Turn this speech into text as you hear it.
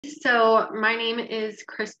So my name is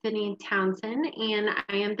Christaney Townsend, and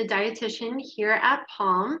I am the dietitian here at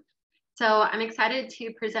Palm. So I'm excited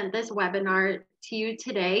to present this webinar to you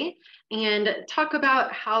today and talk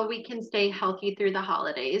about how we can stay healthy through the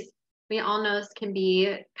holidays. We all know this can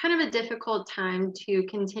be kind of a difficult time to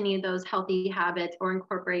continue those healthy habits or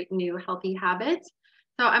incorporate new healthy habits.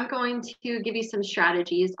 So I'm going to give you some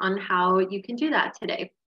strategies on how you can do that today.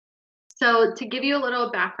 So to give you a little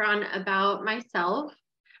background about myself,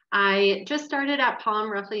 I just started at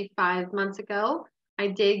Palm roughly 5 months ago. I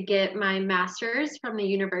did get my master's from the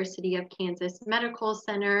University of Kansas Medical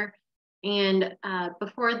Center. And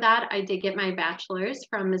before that, I did get my bachelor's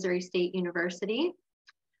from Missouri State University.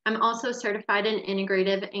 I'm also certified in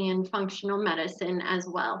integrative and functional medicine as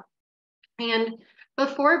well. And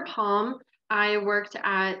before Palm, I worked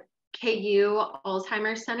at KU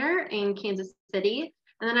Alzheimer's Center in Kansas City.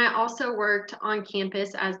 And then I also worked on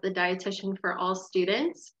campus as the dietitian for all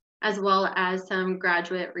students, as well as some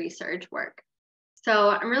graduate research work. So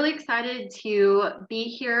I'm really excited to be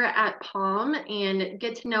here at Palm and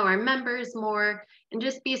get to know our members more and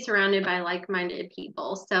just be surrounded by like-minded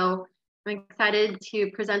people. So I'm excited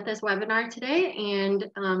to present this webinar today and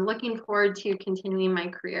looking forward to continuing my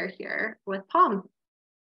career here with Palm.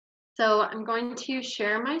 So I'm going to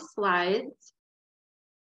share my slides.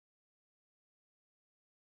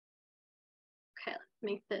 Okay, let's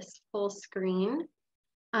make this full screen.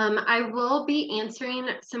 I will be answering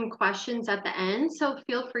some questions at the end, so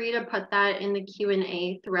feel free to put that in the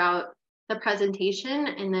Q&A throughout the presentation,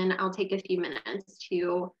 and then I'll take a few minutes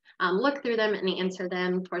to look through them and answer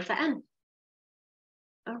them towards the end.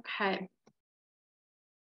 Okay,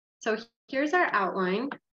 so here's our outline.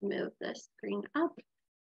 Move this screen up.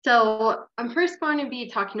 So I'm first going to be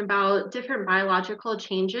talking about different biological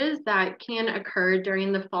changes that can occur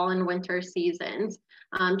during the fall and winter seasons.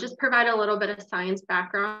 Just provide a little bit of science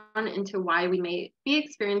background into why we may be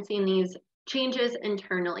experiencing these changes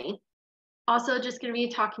internally. Also just going to be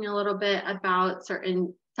talking a little bit about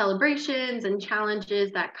certain celebrations and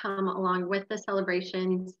challenges that come along with the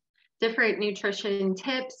celebrations, different nutrition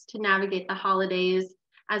tips to navigate the holidays,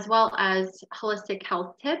 as well as holistic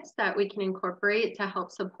health tips that we can incorporate to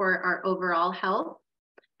help support our overall health.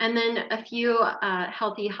 And then a few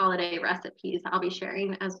healthy holiday recipes I'll be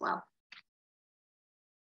sharing as well.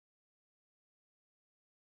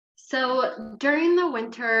 So during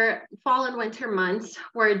the fall and winter months,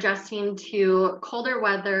 we're adjusting to colder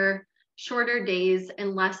weather, shorter days,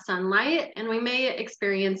 and less sunlight. And we may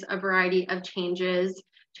experience a variety of changes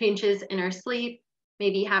in our sleep,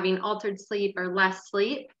 maybe having altered sleep or less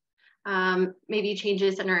sleep, maybe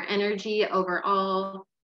changes in our energy overall,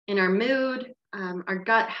 in our mood, our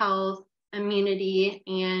gut health, immunity,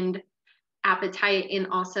 and appetite, and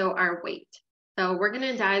also our weight. So we're going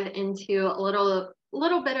to dive into a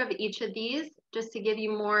little bit of each of these just to give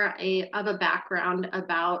you more of a background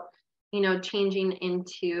about, changing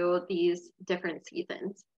into these different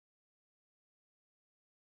seasons.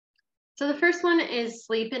 So the first one is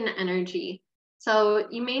sleep and energy. So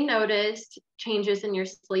you may notice changes in your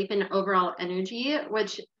sleep and overall energy,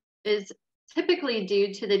 which is typically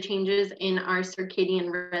due to the changes in our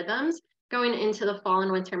circadian rhythms going into the fall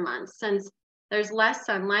and winter months. Since there's less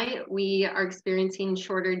sunlight, we are experiencing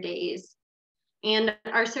shorter days. And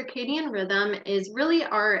our circadian rhythm is really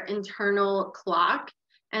our internal clock.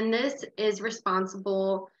 And this is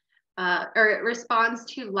responsible, or it responds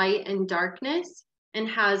to light and darkness, and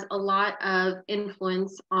has a lot of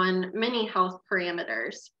influence on many health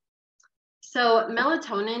parameters. So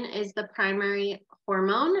melatonin is the primary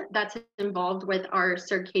hormone that's involved with our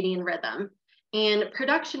circadian rhythm. And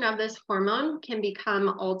production of this hormone can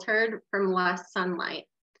become altered from less sunlight.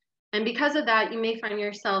 And because of that, you may find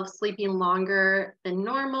yourself sleeping longer than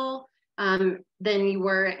normal than you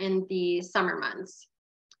were in the summer months.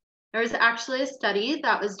 There was actually a study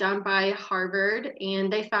that was done by Harvard, and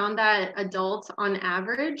they found that adults on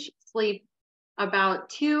average sleep about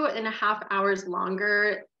 2.5 hours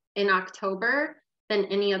longer in October than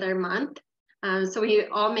any other month. So we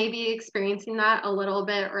all may be experiencing that a little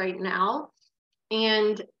bit right now.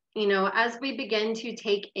 And, as we begin to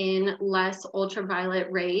take in less ultraviolet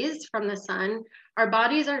rays from the sun, our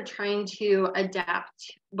bodies are trying to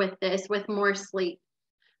adapt with this, with more sleep.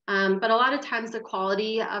 But a lot of times the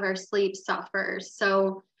quality of our sleep suffers.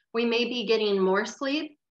 So we may be getting more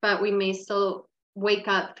sleep, but we may still wake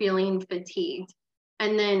up feeling fatigued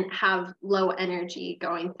and then have low energy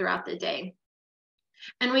going throughout the day.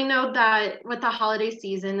 And we know that with the holiday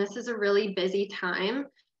season, this is a really busy time.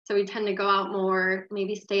 So we tend to go out more,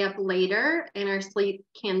 maybe stay up later, and our sleep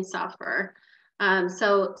can suffer.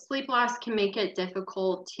 So sleep loss can make it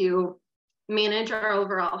difficult to manage our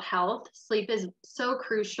overall health. Sleep is so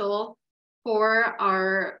crucial for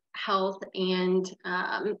our health and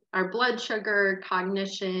our blood sugar,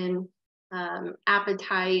 cognition,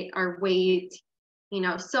 appetite, our weight,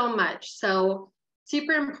 so much. So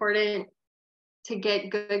super important to get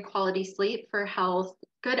good quality sleep for health,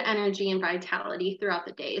 good energy and vitality throughout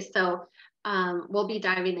the day. So we'll be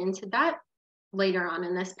diving into that later on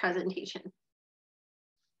in this presentation.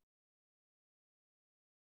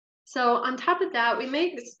 So on top of that, we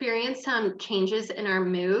may experience some changes in our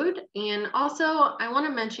mood. And also I want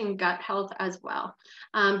to mention gut health as well.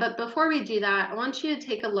 But before we do that, I want you to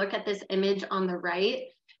take a look at this image on the right.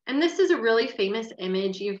 And this is a really famous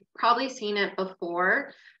image. You've probably seen it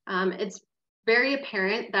before. It's very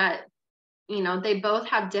apparent that, they both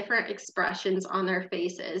have different expressions on their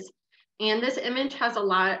faces. And this image has a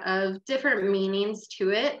lot of different meanings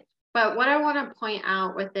to it. But what I want to point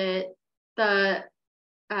out with it, the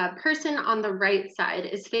person on the right side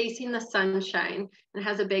is facing the sunshine and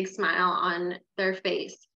has a big smile on their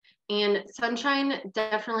face. And sunshine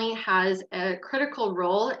definitely has a critical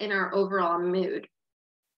role in our overall mood.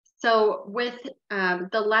 So with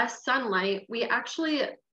the less sunlight, we actually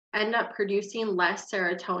end up producing less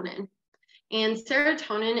serotonin. And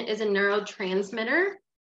serotonin is a neurotransmitter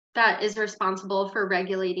that is responsible for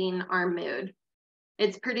regulating our mood.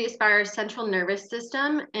 It's produced by our central nervous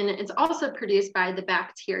system, and it's also produced by the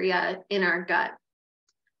bacteria in our gut.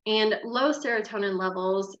 And low serotonin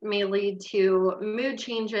levels may lead to mood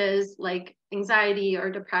changes like anxiety or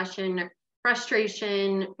depression,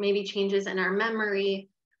 frustration, maybe changes in our memory,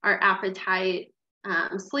 our appetite,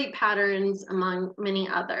 sleep patterns, among many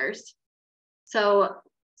others. So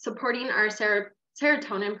supporting our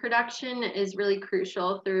serotonin production is really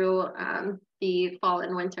crucial through the fall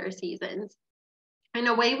and winter seasons. And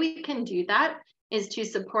a way we can do that is to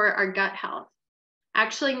support our gut health.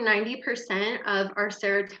 Actually, 90% of our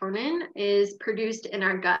serotonin is produced in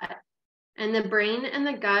our gut. And the brain and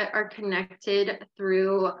the gut are connected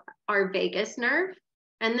through our vagus nerve.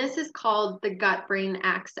 And this is called the gut-brain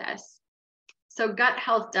axis. So gut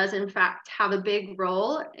health does, in fact, have a big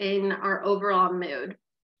role in our overall mood.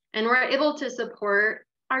 And we're able to support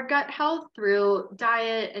our gut health through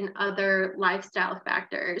diet and other lifestyle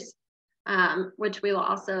factors, which we will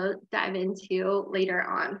also dive into later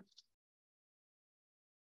on.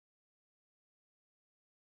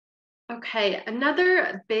 Okay,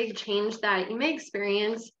 another big change that you may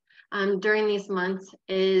experience during these months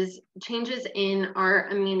is changes in our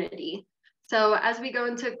immunity. So as we go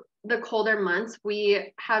into the colder months,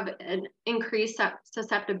 we have an increased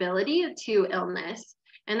susceptibility to illness.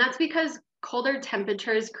 And that's because colder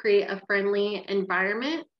temperatures create a friendly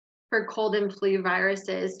environment for cold and flu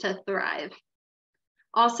viruses to thrive.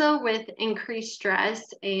 Also, with increased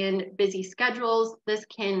stress and busy schedules, this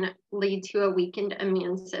can lead to a weakened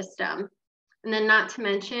immune system. And then not to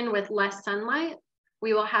mention, with less sunlight,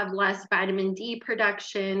 we will have less vitamin D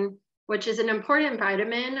production, which is an important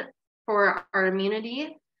vitamin for our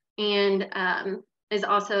immunity and is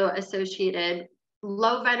also associated,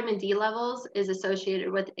 low vitamin D levels is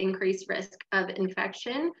associated with increased risk of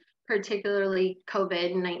infection, particularly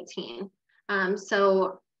COVID-19.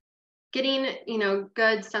 So getting,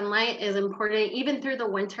 good sunlight is important, even through the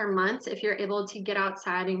winter months. If you're able to get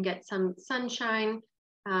outside and get some sunshine,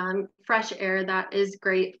 fresh air, that is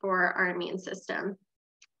great for our immune system.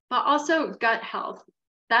 But also gut health.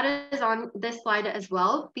 That is on this slide as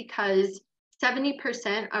well, because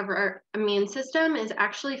 70% of our immune system is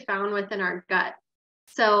actually found within our gut.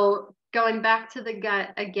 So going back to the gut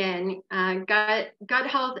again, gut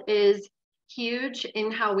health is huge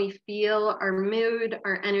in how we feel, our mood,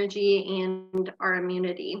 our energy, and our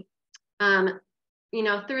immunity. Through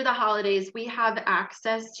the holidays, we have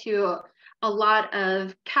access to a lot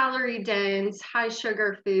of calorie-dense,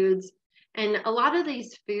 high-sugar foods, and a lot of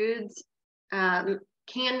these foods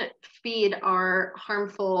can feed our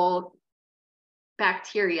harmful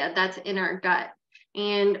bacteria that's in our gut.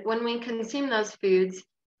 And when we consume those foods,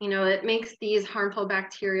 it makes these harmful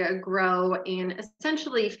bacteria grow and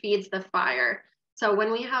essentially feeds the fire. So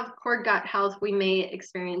when we have poor gut health, we may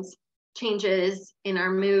experience changes in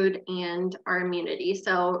our mood and our immunity.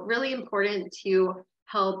 So really important to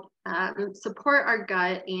help support our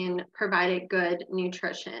gut and provide it good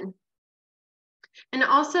nutrition. And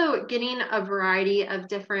also getting a variety of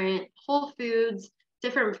different whole foods,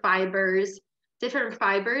 different fibers. Different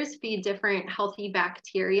fibers feed different healthy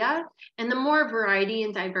bacteria. And the more variety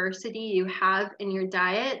and diversity you have in your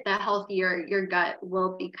diet, the healthier your gut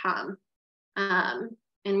will become. And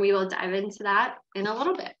we will dive into that in a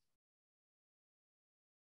little bit.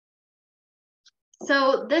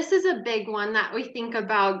 So this is a big one that we think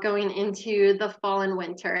about going into the fall and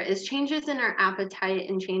winter is changes in our appetite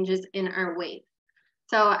and changes in our weight.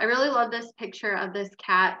 So I really love this picture of this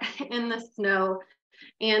cat in the snow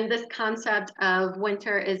and this concept of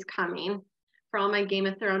winter is coming. For all my Game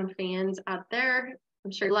of Thrones fans out there,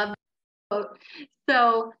 I'm sure you love that quote.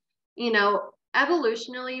 So,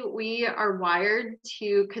 evolutionally, we are wired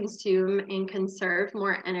to consume and conserve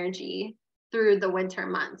more energy through the winter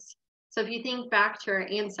months. So if you think back to our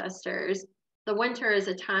ancestors, the winter is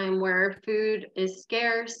a time where food is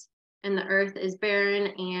scarce and the earth is barren,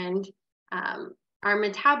 and our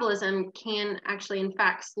metabolism can actually, in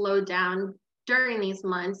fact, slow down during these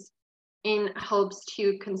months in hopes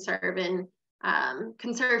to conserve and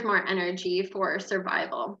conserve more energy for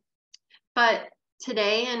survival. But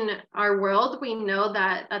today in our world, we know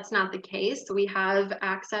that that's not the case. We have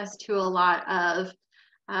access to a lot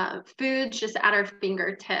of foods just at our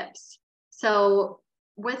fingertips. So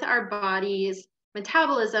with our body's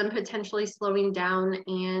metabolism potentially slowing down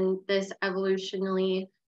and this evolutionally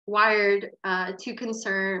wired to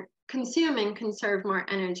consume and conserve more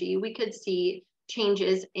energy, we could see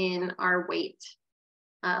changes in our weight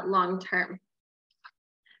long term.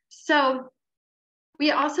 So we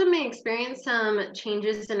also may experience some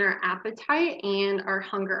changes in our appetite and our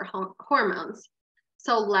hunger hormones.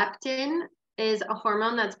 So leptin is a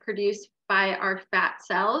hormone that's produced by our fat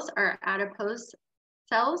cells, our adipose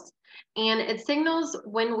cells, and it signals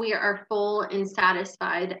when we are full and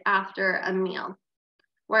satisfied after a meal.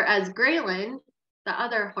 Whereas ghrelin, the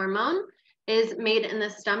other hormone, is made in the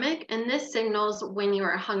stomach, and this signals when you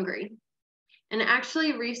are hungry. And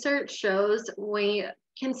actually, research shows we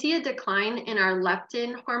can see a decline in our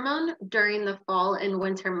leptin hormone during the fall and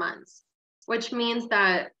winter months, which means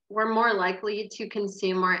that we're more likely to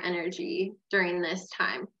consume more energy during this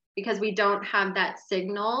time because we don't have that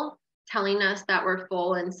signal telling us that we're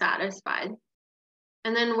full and satisfied.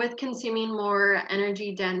 And then with consuming more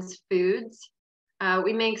energy-dense foods,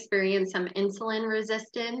 we may experience some insulin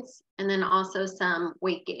resistance and then also some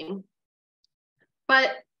weight gain.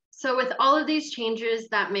 So with all of these changes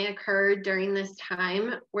that may occur during this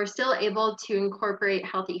time, we're still able to incorporate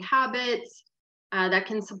healthy habits that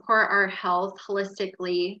can support our health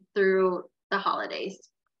holistically through the holidays.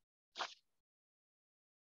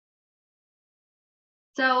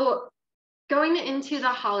 So going into the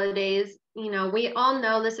holidays, we all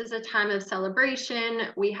know this is a time of celebration.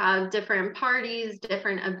 We have different parties,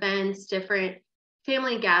 different events, different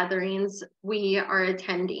family gatherings we are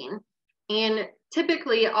attending. And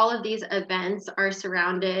typically, all of these events are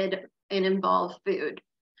surrounded and involve food,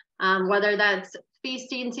 whether that's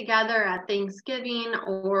feasting together at Thanksgiving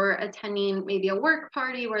or attending maybe a work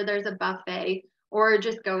party where there's a buffet, or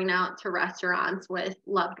just going out to restaurants with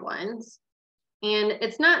loved ones. And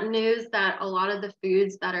it's not news that a lot of the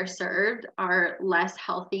foods that are served are less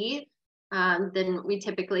healthy than we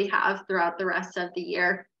typically have throughout the rest of the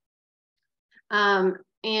year. A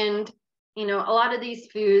lot of these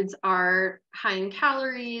foods are high in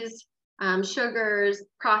calories, sugars,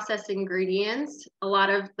 processed ingredients. A lot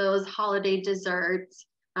of those holiday desserts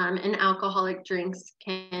and alcoholic drinks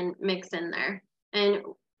can mix in there. And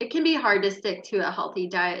it can be hard to stick to a healthy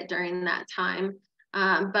diet during that time,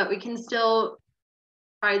 but we can still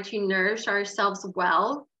try to nourish ourselves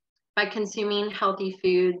well by consuming healthy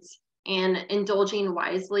foods and indulging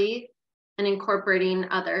wisely and incorporating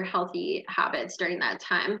other healthy habits during that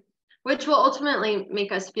time, which will ultimately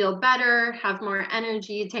make us feel better, have more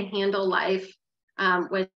energy to handle life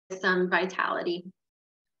with some vitality.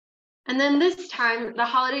 And then this time, the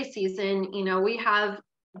holiday season, we have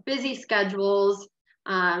busy schedules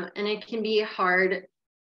and it can be hard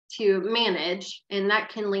to manage, and that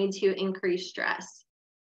can lead to increased stress.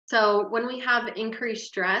 So when we have increased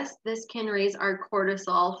stress, this can raise our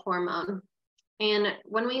cortisol hormone. And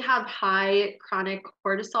when we have high chronic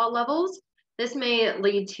cortisol levels, this may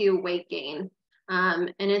lead to weight gain.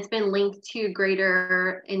 And it's been linked to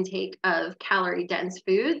greater intake of calorie-dense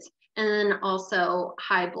foods and then also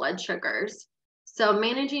high blood sugars. So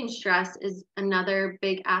managing stress is another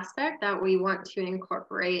big aspect that we want to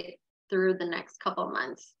incorporate through the next couple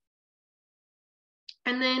months.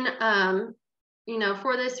 And then,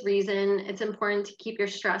 for this reason, it's important to keep your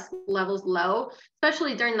stress levels low,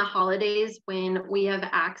 especially during the holidays when we have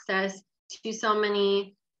access to so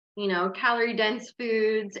many, calorie dense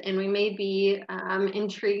foods, and we may be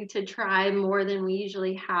intrigued to try more than we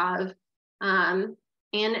usually have. And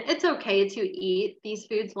it's okay to eat these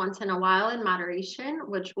foods once in a while in moderation,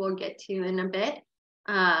 which we'll get to in a bit.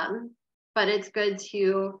 But it's good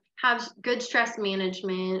to have good stress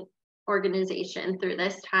management organization through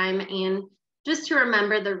this time and just to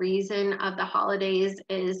remember the reason of the holidays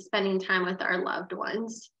is spending time with our loved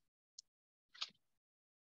ones.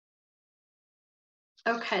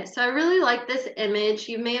 Okay, so I really like this image.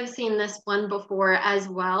 You may have seen this one before as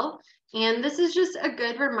well. And this is just a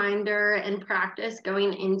good reminder and practice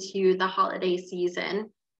going into the holiday season.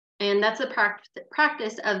 And that's a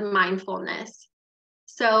practice of mindfulness.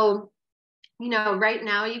 So, right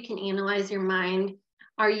now you can analyze your mind.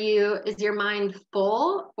 Is your mind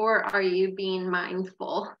full, or are you being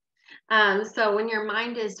mindful? So when your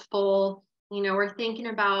mind is full, we're thinking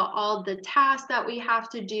about all the tasks that we have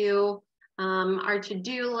to do, our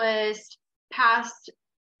to-do list, past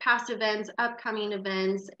events, upcoming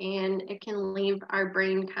events, and it can leave our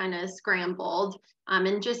brain kind of scrambled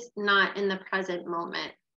and just not in the present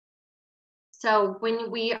moment. So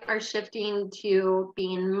when we are shifting to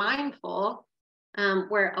being mindful,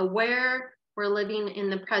 we're aware, we're living in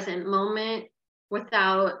the present moment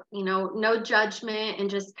without, no judgment, and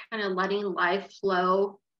just kind of letting life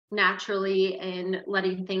flow naturally and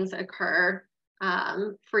letting things occur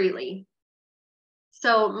freely.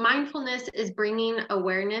 So mindfulness is bringing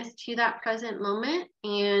awareness to that present moment.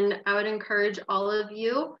 And I would encourage all of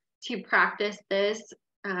you to practice this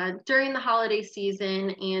during the holiday season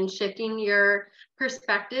and shifting your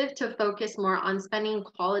perspective to focus more on spending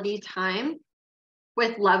quality time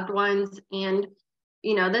with loved ones. And,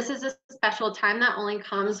 this is a special time that only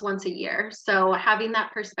comes once a year. So having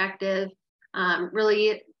that perspective,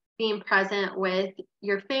 really being present with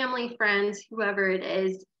your family, friends, whoever it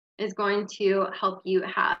is going to help you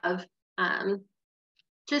have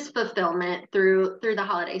just fulfillment through the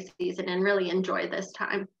holiday season and really enjoy this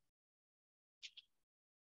time.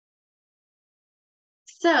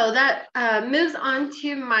 So that moves on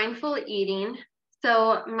to mindful eating.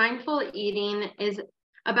 So mindful eating is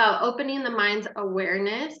about opening the mind's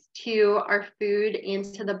awareness to our food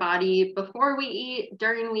into the body before we eat,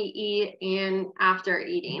 during we eat, and after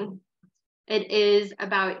eating. It is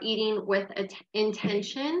about eating with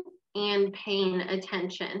intention and paying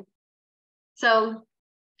attention. So,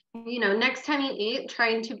 next time you eat,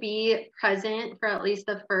 trying to be present for at least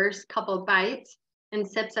the first couple bites and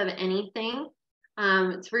sips of anything.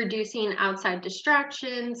 It's reducing outside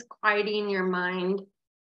distractions, quieting your mind,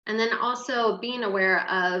 and then also being aware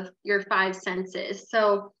of your 5 senses.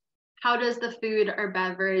 So how does the food or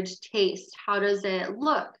beverage taste? How does it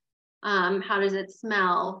look? How does it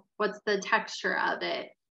smell? What's the texture of it?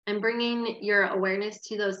 And bringing your awareness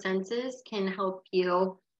to those senses can help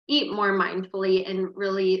you eat more mindfully and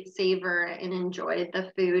really savor and enjoy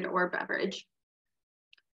the food or beverage.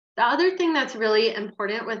 The other thing that's really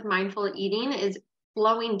important with mindful eating is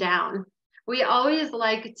slowing down. We always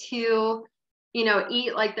like to,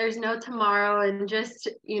 eat like there's no tomorrow and just,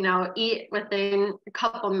 eat within a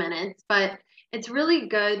couple minutes. But it's really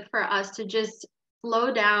good for us to just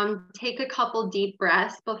slow down, take a couple deep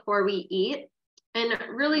breaths before we eat, and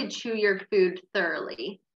really chew your food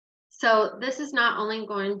thoroughly. So this is not only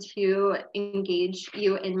going to engage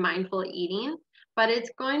you in mindful eating, but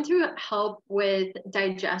it's going to help with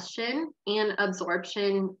digestion and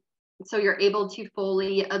absorption, so you're able to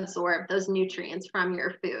fully absorb those nutrients from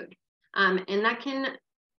your food. And that can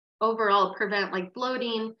overall prevent like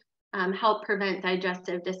bloating, help prevent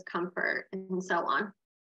digestive discomfort, and so on.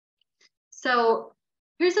 So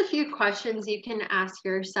here's a few questions you can ask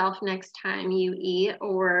yourself next time you eat,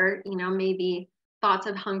 or, maybe thoughts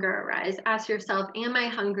of hunger arise. Ask yourself, am I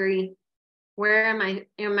hungry? Where am I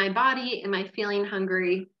in my body? Am I feeling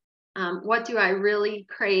hungry? What do I really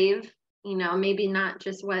crave? Maybe not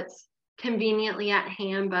just what's conveniently at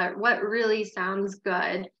hand, but what really sounds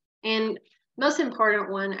good. And most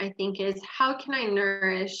important one, I think, is how can I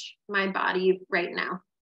nourish my body right now?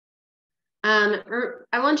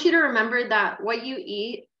 I want you to remember that what you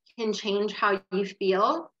eat can change how you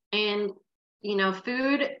feel, and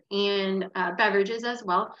food and beverages as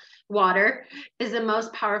well. Water is the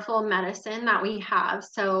most powerful medicine that we have.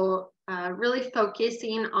 So really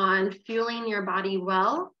focusing on fueling your body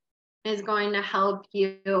well is going to help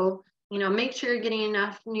you, make sure you're getting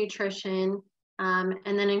enough nutrition, and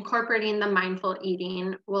then incorporating the mindful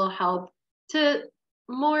eating will help to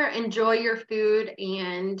more enjoy your food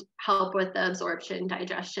and help with the absorption,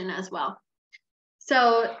 digestion as well.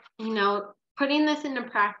 So, putting this into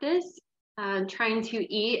practice, trying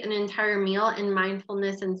to eat an entire meal in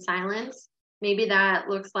mindfulness and silence. Maybe that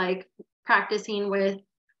looks like practicing with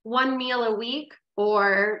 1 meal a week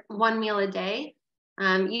or 1 meal a day.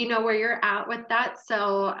 You know where you're at with that.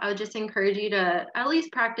 So I would just encourage you to at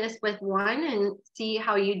least practice with 1 and see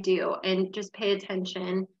how you do, and just pay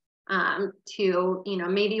attention to,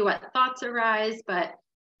 maybe what thoughts arise, but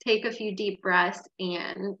take a few deep breaths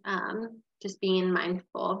and just being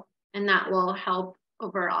mindful, and that will help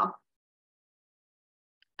overall.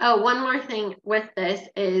 Oh, one more thing with this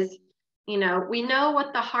is, we know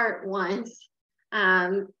what the heart wants.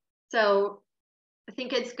 So I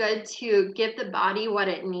think it's good to give the body what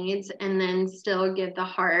it needs and then still give the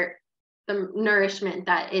heart the nourishment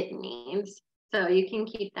that it needs. So you can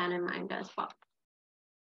keep that in mind as well.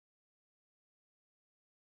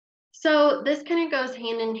 So this kind of goes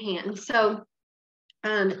hand in hand. So,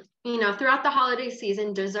 throughout the holiday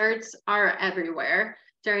season, desserts are everywhere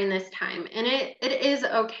during this time. And it is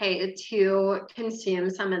okay to consume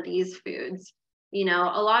some of these foods.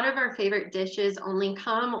 A lot of our favorite dishes only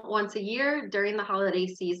come once a year during the holiday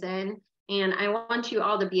season. And I want you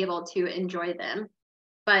all to be able to enjoy them.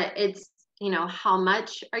 But it's, how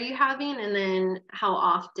much are you having and then how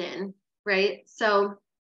often, right? So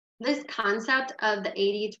this concept of the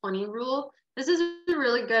 80-20 rule, this is a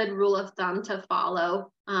really good rule of thumb to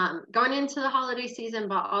follow going into the holiday season,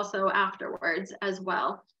 but also afterwards as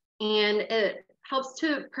well. And it helps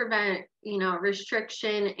to prevent,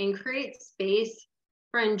 restriction and create space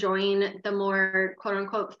for enjoying the more quote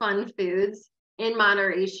unquote fun foods in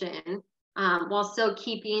moderation, while still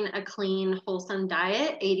keeping a clean, wholesome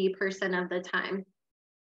diet 80% of the time.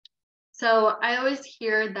 So I always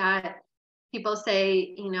hear that people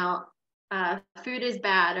say, food is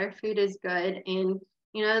bad or food is good. And,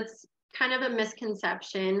 it's kind of a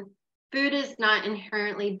misconception. Food is not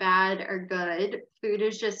inherently bad or good. Food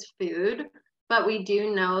is just food. But we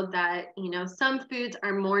do know that, some foods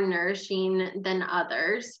are more nourishing than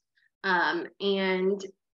others. And,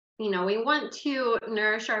 we want to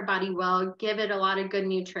nourish our body well, give it a lot of good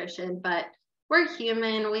nutrition, but we're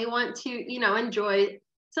human. We want to, enjoy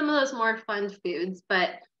some of those more fun foods,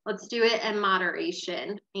 but let's do it in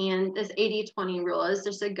moderation. And this 80-20 rule is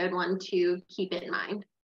just a good one to keep in mind.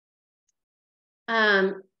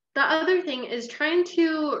 The other thing is trying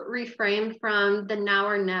to refrain from the now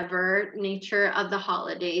or never nature of the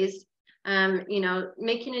holidays.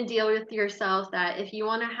 Making a deal with yourself that if you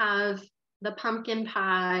want to have the pumpkin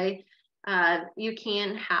pie, you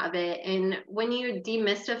can have it. And when you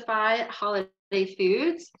demystify holiday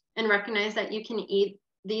foods and recognize that you can eat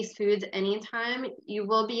these foods anytime, you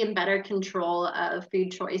will be in better control of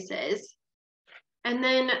food choices. And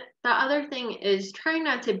then the other thing is trying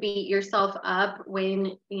not to beat yourself up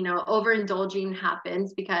when, overindulging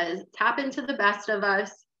happens, because it's happened to the best of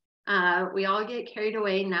us. We all get carried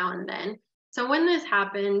away now and then. So when this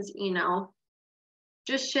happens,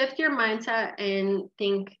 just shift your mindset and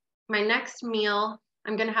think, my next meal,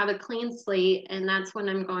 I'm going to have a clean slate, and that's when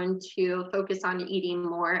I'm going to focus on eating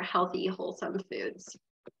more healthy, wholesome foods.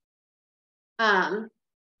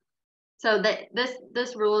 So that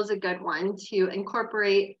this rule is a good one to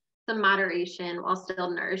incorporate some moderation while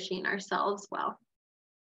still nourishing ourselves well.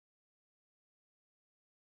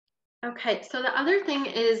 Okay, so the other thing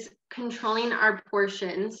is controlling our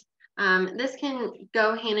portions. This can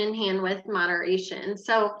go hand in hand with moderation.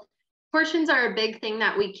 So portions are a big thing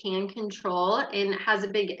that we can control and has a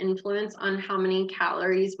big influence on how many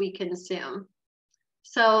calories we consume.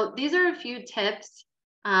 So these are a few tips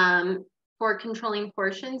for controlling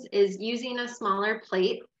portions is using a smaller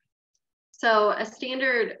plate. So a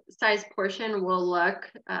standard size portion will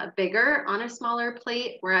look bigger on a smaller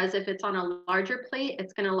plate, whereas if it's on a larger plate,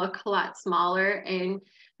 it's going to look a lot smaller and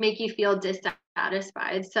make you feel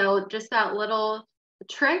dissatisfied. So just that little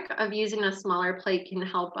trick of using a smaller plate can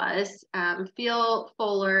help us feel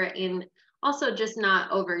fuller and also just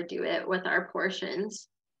not overdo it with our portions.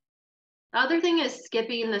 The other thing is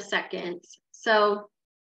skipping the seconds. So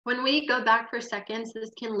when we go back for seconds, this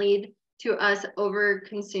can lead to us over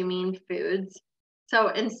consuming foods. So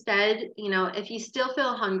instead, if you still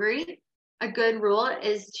feel hungry, a good rule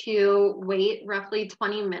is to wait roughly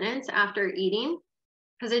 20 minutes after eating,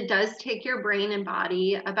 because it does take your brain and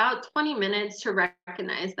body about 20 minutes to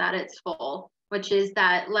recognize that it's full, which is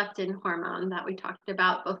that leptin hormone that we talked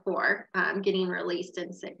about before, getting released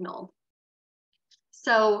and signaled.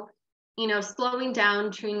 So, slowing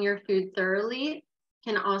down, chewing your food thoroughly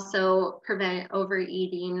can also prevent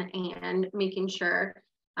overeating and making sure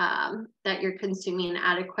that you're consuming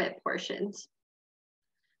adequate portions.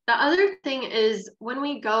 The other thing is when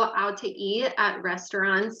we go out to eat at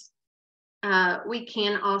restaurants, we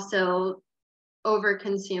can also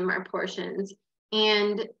overconsume our portions.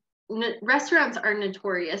 And restaurants are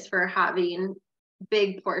notorious for having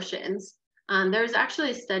big portions. There's actually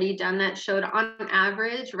a study done that showed on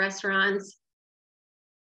average, restaurants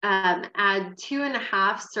add 2.5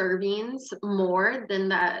 servings more than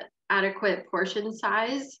the adequate portion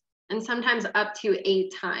size, and sometimes up to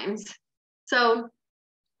 8 times. So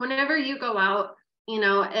whenever you go out,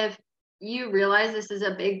 if you realize this is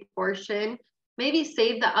a big portion, maybe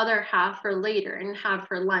save the other half for later and have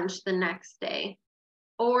for lunch the next day.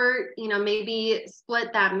 Or, maybe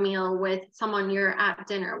split that meal with someone you're at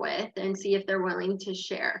dinner with and see if they're willing to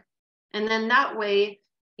share. And then that way,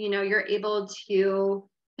 you're able to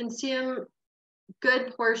consume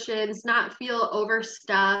good portions, not feel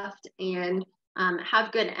overstuffed, and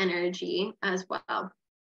have good energy as well.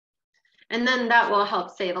 And then that will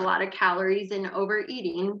help save a lot of calories in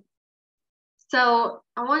overeating. So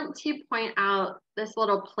I want to point out this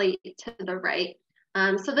little plate to the right.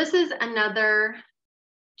 So this is another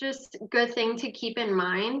just good thing to keep in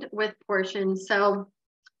mind with portions. So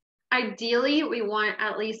ideally, we want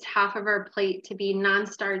at least half of our plate to be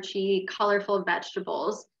non-starchy, colorful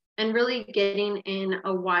vegetables, and really getting in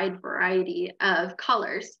a wide variety of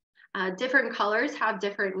colors. Different colors have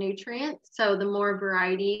different nutrients, so the more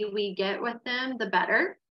variety we get with them, the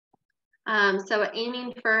better. So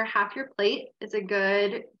aiming for half your plate is a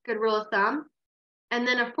good rule of thumb. And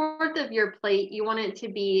then a fourth of your plate, you want it to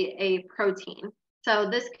be a protein. So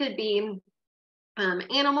this could be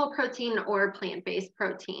animal protein or plant-based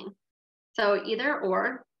protein. So either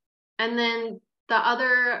or. And then the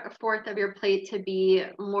other fourth of your plate to be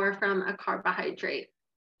more from a carbohydrate.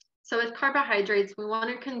 So with carbohydrates, we want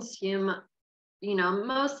to consume,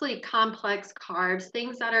 mostly complex carbs,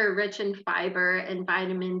 things that are rich in fiber and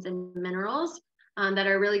vitamins and minerals that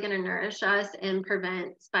are really going to nourish us and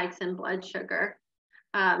prevent spikes in blood sugar.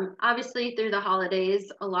 Obviously, through the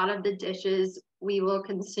holidays, a lot of the dishes we will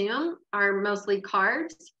consume are mostly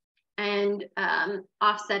carbs, and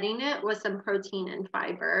offsetting it with some protein and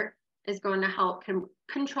fiber is going to help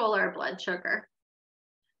control our blood sugar.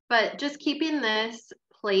 But just keeping this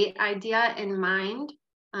plate idea in mind,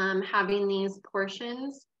 having these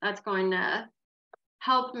portions, that's going to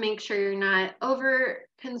help make sure you're not over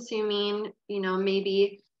consuming,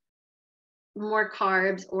 maybe more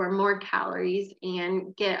carbs or more calories,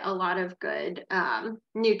 and get a lot of good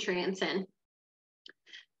nutrients in.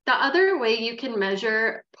 The other way you can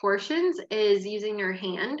measure portions is using your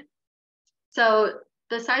hand. So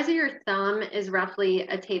the size of your thumb is roughly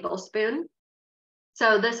a tablespoon.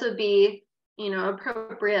 So this would be,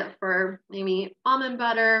 appropriate for maybe almond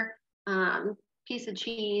butter, piece of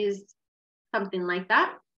cheese, something like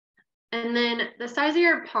that. And then the size of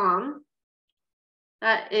your palm,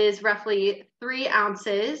 that is roughly 3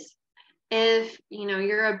 ounces. If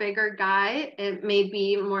you're a bigger guy, it may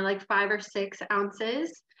be more like 5 or 6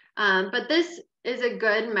 ounces. But this is a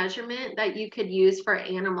good measurement that you could use for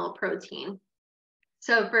animal protein.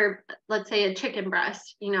 So for, let's say, a chicken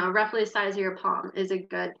breast, roughly the size of your palm is a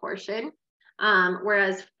good portion.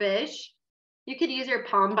 Whereas fish, you could use your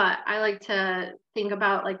palm, but I like to think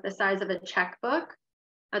about like the size of a checkbook.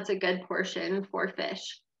 That's a good portion for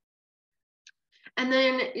fish. And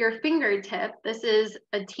then your fingertip, this is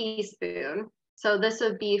a teaspoon. So this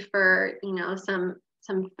would be for,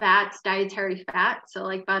 some fats, dietary fats, so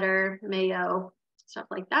like butter, mayo, stuff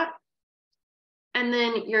like that. And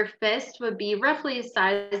then your fist would be roughly the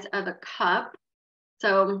size of a cup.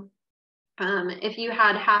 So if you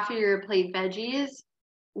had half of your plate veggies,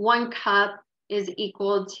 1 cup is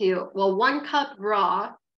equal to, 1 cup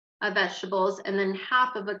raw of vegetables, and then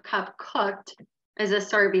half of a cup cooked is a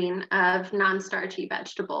serving of non-starchy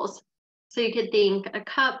vegetables. So you could think a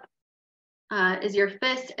cup is your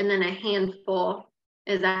fist, and then a handful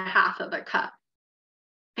is a half of a cup.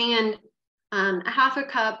 And a half a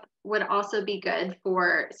cup would also be good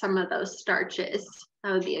for some of those starches.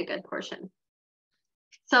 That would be a good portion.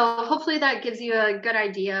 So hopefully that gives you a good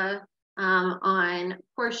idea on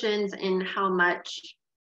portions and how much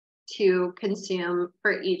to consume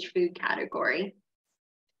for each food category.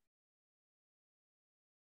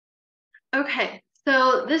 Okay,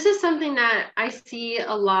 so this is something that I see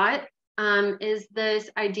a lot, is this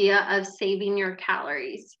idea of saving your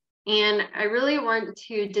calories. And I really want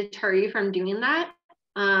to deter you from doing that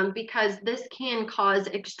because this can cause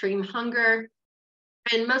extreme hunger.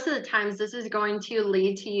 And most of the times this is going to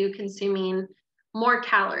lead to you consuming more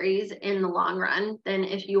calories in the long run than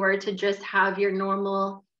if you were to just have your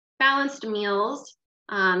normal balanced meals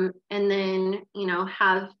and then,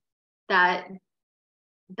 have that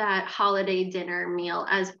holiday dinner meal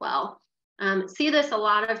as well. See this a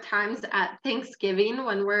lot of times at Thanksgiving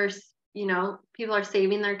when we're, people are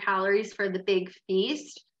saving their calories for the big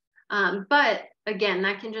feast. But again,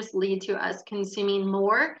 that can just lead to us consuming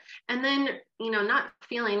more and then, not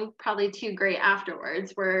feeling probably too great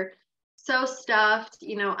afterwards. We're so stuffed,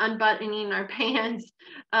 unbuttoning our pants.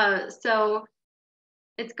 So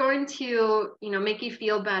it's going to, make you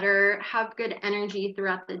feel better, have good energy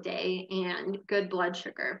throughout the day, and good blood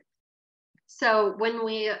sugar. So when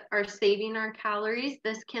we are saving our calories,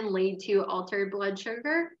 this can lead to altered blood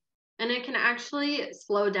sugar, and it can actually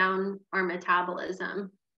slow down our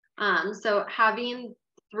metabolism. So having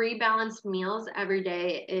 3 balanced meals every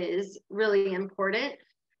day is really important.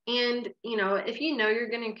 And, if you know you're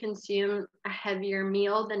going to consume a heavier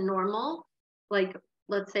meal than normal, like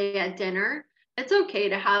let's say at dinner, it's okay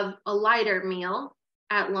to have a lighter meal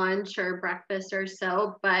at lunch or breakfast or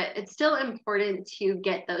so, but it's still important to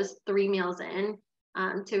get those 3 meals in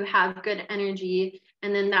to have good energy,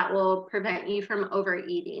 and then that will prevent you from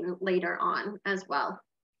overeating later on as well.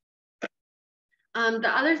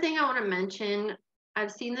 The other thing I want to mention,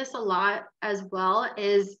 I've seen this a lot as well,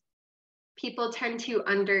 is people tend to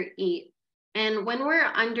undereat. And when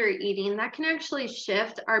we're undereating, that can actually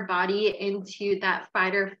shift our body into that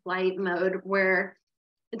fight or flight mode where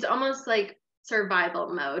it's almost like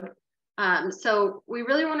survival mode. So we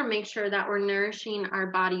really want to make sure that we're nourishing our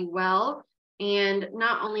body well, and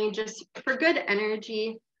not only just for good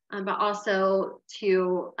energy, but also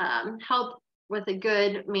to help with a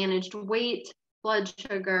good managed weight, blood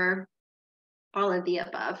sugar, all of the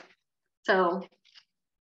above. So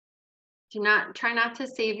try not to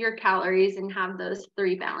save your calories and have those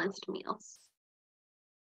 3 balanced meals.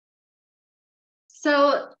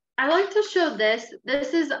 So I like to show this.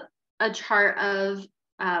 This is a chart of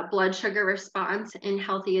blood sugar response in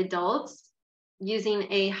healthy adults using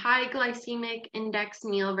a high glycemic index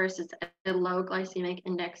meal versus a low glycemic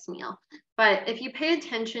index meal. But if you pay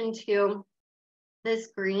attention to this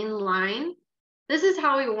green line, this is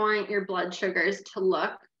how we want your blood sugars to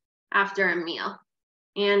look after a meal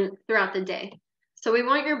and throughout the day. So we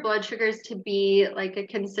want your blood sugars to be like a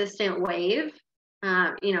consistent wave,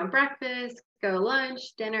 breakfast, go lunch,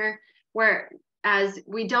 dinner, whereas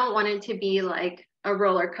we don't want it to be like a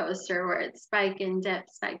roller coaster where it's spike and dip,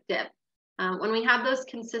 spike, dip. When we have those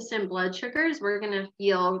consistent blood sugars, we're going to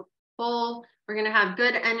feel full, we're going to have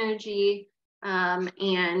good energy,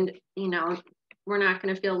 and, we're not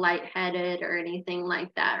going to feel lightheaded or anything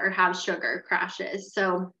like that, or have sugar crashes.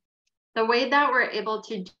 So the way that we're able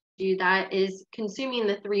to do that is consuming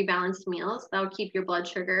the 3 balanced meals. That'll keep your blood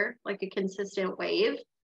sugar like a consistent wave.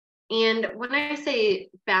 And when I say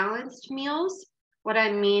balanced meals, what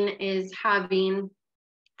I mean is having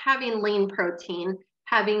lean protein,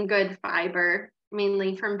 having good fiber,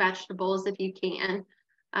 mainly from vegetables if you can.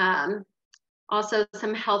 Also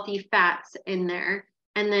some healthy fats in there,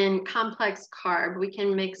 and then complex carb. We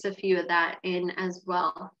can mix a few of that in as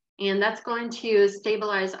well. And that's going to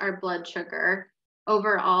stabilize our blood sugar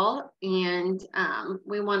overall. And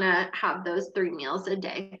we want to have those 3 meals a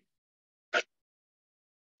day.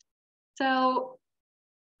 So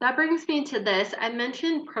that brings me to this. I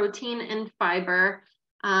mentioned protein and fiber.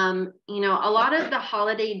 A lot of the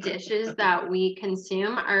holiday dishes that we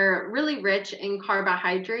consume are really rich in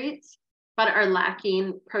carbohydrates, but are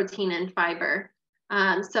lacking protein and fiber.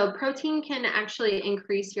 So protein can actually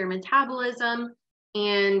increase your metabolism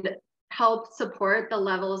and help support the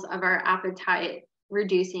levels of our appetite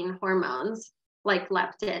reducing hormones like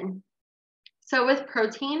leptin. So with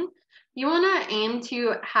protein, you want to aim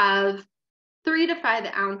to have 3 to 5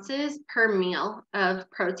 ounces per meal of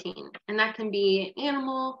protein. And that can be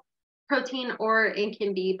animal protein or it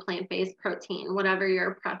can be plant-based protein, whatever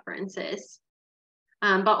your preference is.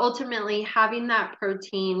 But ultimately, having that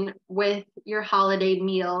protein with your holiday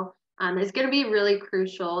meal is going to be really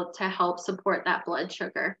crucial to help support that blood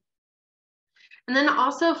sugar. And then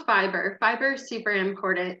also fiber. Fiber is super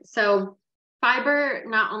important. So fiber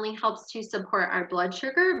not only helps to support our blood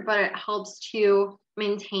sugar, but it helps to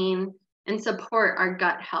maintain and support our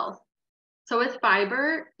gut health. So with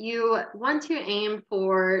fiber, you want to aim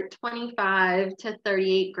for 25 to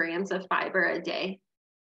 38 grams of fiber a day.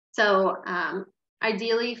 So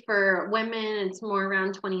ideally for women, it's more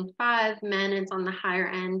around 25. Men, it's on the higher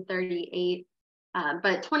end, 38.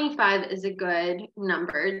 But 25 is a good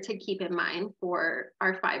number to keep in mind for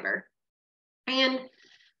our fiber. And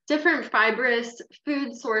different fibrous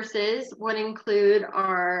food sources would include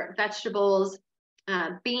our vegetables,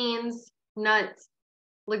 beans, nuts,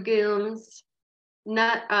 legumes,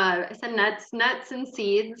 nuts and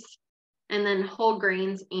seeds, and then whole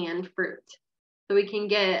grains and fruit. So we can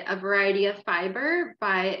get a variety of fiber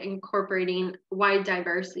by incorporating wide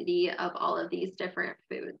diversity of all of these different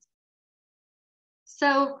foods.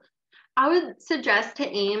 So I would suggest to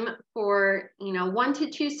aim for, 1 to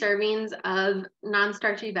 2 servings of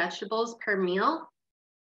non-starchy vegetables per meal,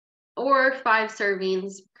 or 5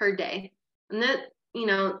 servings per day. And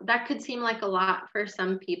that could seem like a lot for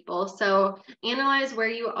some people. So analyze where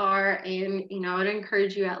you are, and, I'd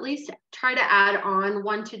encourage you at least try to add on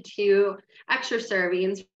 1 to 2 extra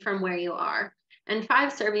servings from where you are. And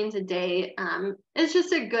 5 servings a day is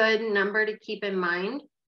just a good number to keep in mind.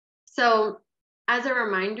 So as a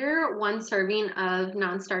reminder, 1 serving of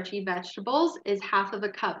non-starchy vegetables is half of a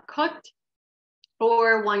cup cooked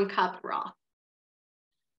or 1 cup raw.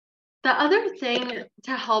 The other thing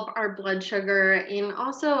to help our blood sugar and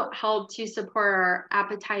also help to support our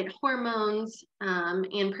appetite hormones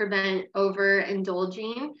and prevent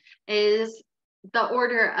overindulging is the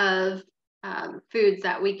order of foods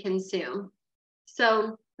that we consume.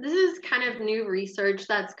 So this is kind of new research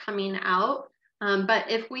that's coming out, but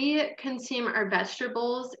if we consume our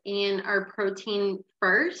vegetables and our protein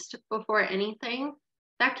first before anything,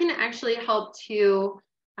 that can actually help to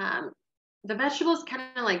the vegetables kind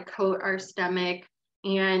of like coat our stomach,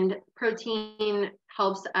 and protein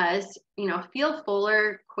helps us, feel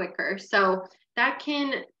fuller quicker. So that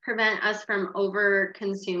can prevent us from over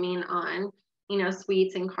consuming on,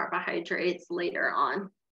 sweets and carbohydrates later on.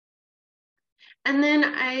 And then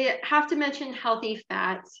I have to mention healthy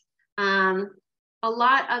fats. A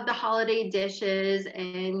lot of the holiday dishes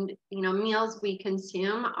and meals we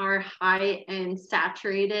consume are high in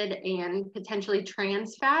saturated and potentially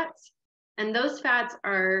trans fats. And those fats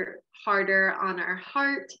are harder on our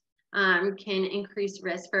heart, can increase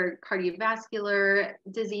risk for cardiovascular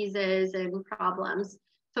diseases and problems.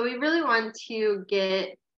 So we really want to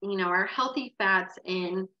get, our healthy fats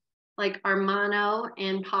in, like our mono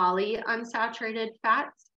and poly unsaturated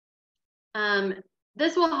fats.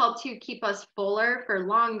 This will help to keep us fuller for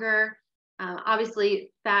longer.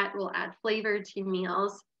 Obviously, fat will add flavor to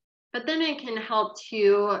meals, but then it can help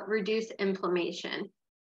to reduce inflammation.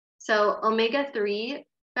 So omega-3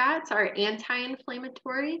 fats are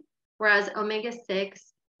anti-inflammatory, whereas omega-6,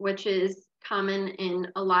 which is common in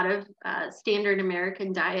a lot of standard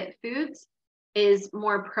American diet foods, is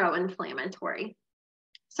more pro-inflammatory.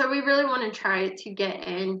 So we really want to try to get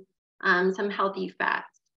in some healthy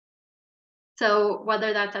fats. So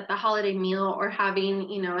whether that's at the holiday meal or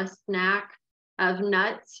having, a snack of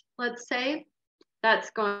nuts, let's say,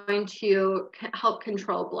 that's going to help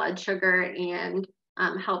control blood sugar and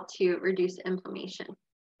help to reduce inflammation.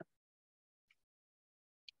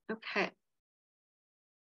 Okay.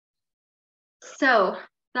 So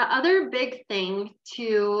the other big thing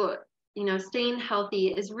to, staying healthy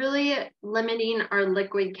is really limiting our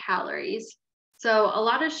liquid calories. So a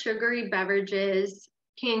lot of sugary beverages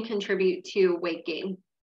can contribute to weight gain.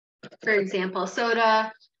 For example,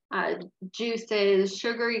 soda, juices,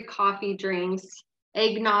 sugary coffee drinks,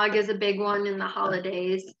 eggnog is a big one in the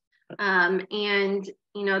holidays. And,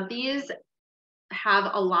 these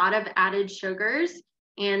have a lot of added sugars,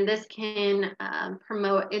 and this can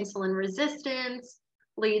promote insulin resistance,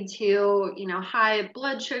 lead to, high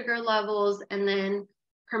blood sugar levels, and then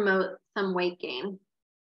promote some weight gain.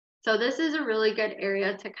 So this is a really good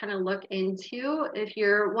area to kind of look into if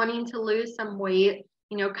you're wanting to lose some weight,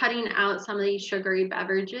 cutting out some of these sugary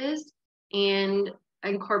beverages and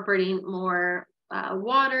incorporating more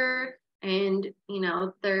water. And,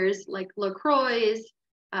 there's like LaCroix,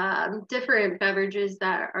 different beverages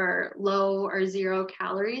that are low or 0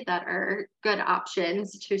 calorie that are good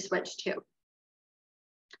options to switch to.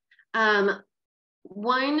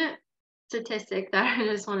 One statistic that I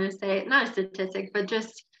just want to say, not a statistic, but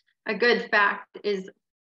just a good fact is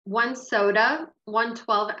one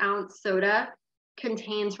 12-ounce soda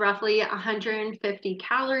contains roughly 150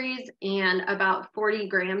 calories and about 40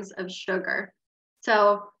 grams of sugar.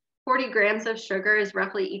 So 40 grams of sugar is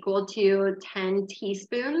roughly equal to 10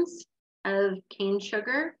 teaspoons of cane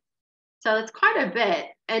sugar. So it's quite a bit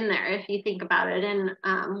in there if you think about it in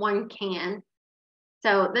one can.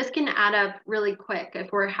 So this can add up really quick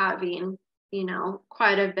if we're having,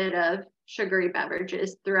 quite a bit of sugary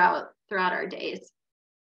beverages throughout our days.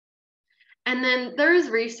 And then there's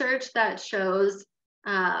research that shows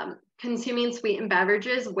consuming sweetened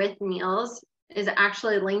beverages with meals is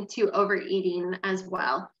actually linked to overeating as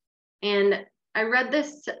well. And I read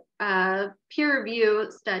this peer review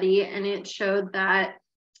study, and it showed that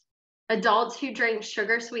adults who drank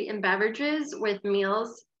sugar sweetened beverages with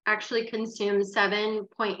meals actually consumed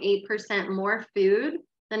 7.8% more food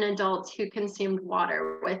than adults who consumed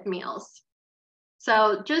water with meals.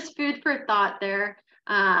 So just food for thought there.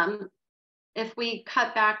 If we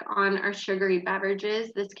cut back on our sugary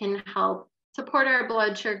beverages, this can help support our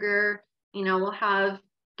blood sugar. We'll have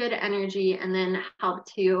good energy, and then help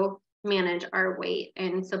to manage our weight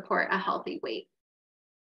and support a healthy weight.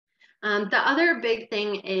 The other big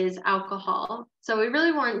thing is alcohol. So we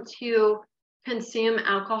really want to consume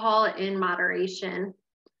alcohol in moderation.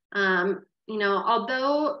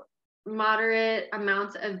 Although moderate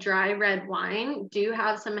amounts of dry red wine do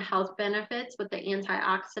have some health benefits with the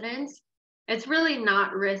antioxidants, it's really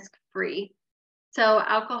not risk-free. So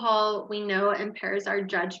alcohol, we know, impairs our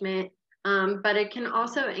judgment, but it can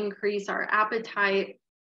also increase our appetite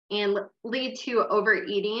and lead to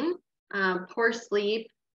overeating, poor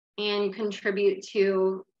sleep, and contribute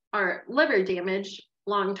to our liver damage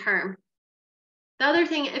long term. The other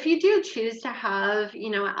thing, if you do choose to have,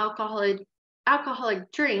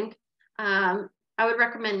 alcoholic drink, I would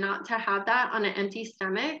recommend not to have that on an empty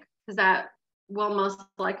stomach, because that will most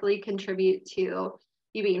likely contribute to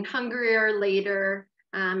you being hungrier later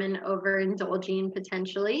and overindulging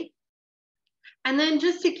potentially. And then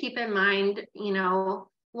just to keep in mind,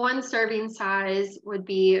 one serving size would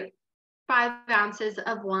be 5 ounces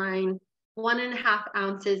of wine, 1.5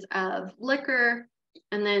 ounces of liquor,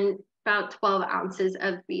 and then about 12 ounces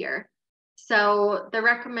of beer. So the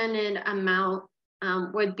recommended amount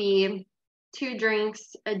would be 2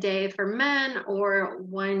 drinks a day for men or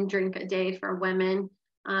 1 drink a day for women.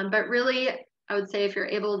 But really, I would say if you're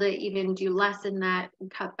able to even do less than that and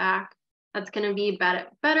cut back, that's going to be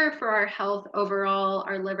better for our health overall,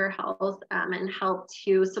 our liver health, and help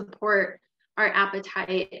to support our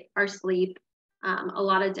appetite, our sleep, a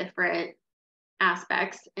lot of different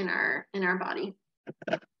aspects in our body.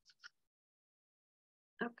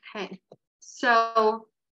 Okay, so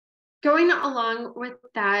going along with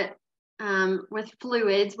that, with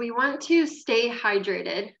fluids, we want to stay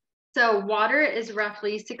hydrated. So water is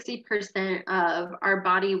roughly 60% of our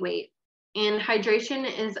body weight, and hydration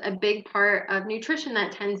is a big part of nutrition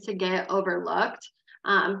that tends to get overlooked,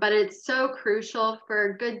 but it's so crucial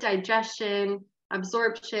for good digestion,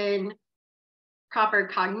 absorption, proper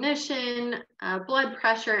cognition, blood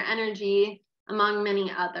pressure, energy, among many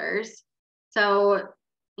others. So,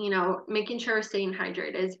 making sure we're staying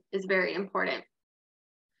hydrated is very important.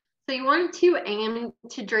 So you want to aim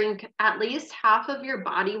to drink at least half of your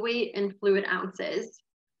body weight in fluid ounces.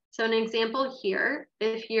 So an example here,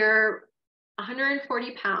 if you're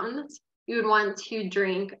 140 pounds, you would want to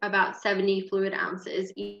drink about 70 fluid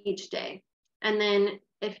ounces each day. And then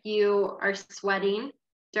if you are sweating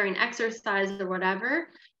during exercise or whatever,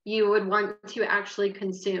 you would want to actually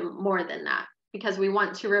consume more than that, because we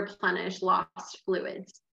want to replenish lost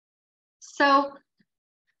fluids. So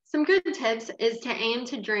some good tips is to aim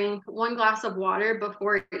to drink 1 glass of water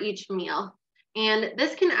before each meal. And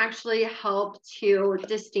this can actually help to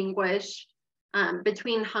distinguish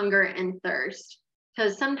between hunger and thirst.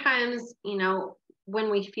 Because sometimes,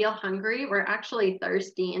 when we feel hungry, we're actually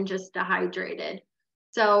thirsty and just dehydrated.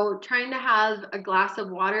 So trying to have a glass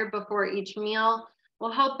of water before each meal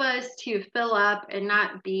will help us to fill up and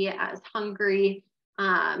not be as hungry.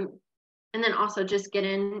 And then also just get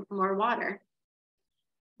in more water.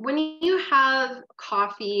 When you have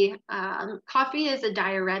coffee, coffee is a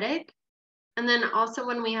diuretic. And then also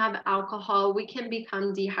when we have alcohol, we can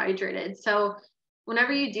become dehydrated. So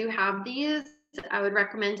whenever you do have these, I would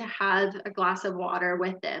recommend to have a glass of water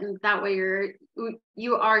with them. That way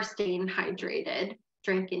you are staying hydrated,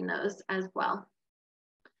 drinking those as well.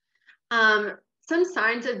 Some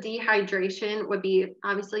signs of dehydration would be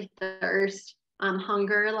obviously thirst,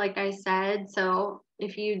 hunger, like I said. So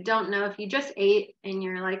if you don't know, if you just ate and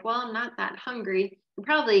you're like, well, I'm not that hungry, you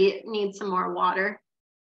probably need some more water.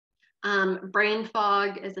 Brain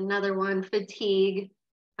fog is another one, fatigue,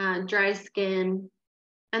 dry skin.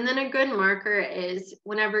 And then a good marker is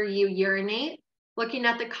whenever you urinate, looking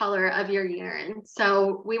at the color of your urine.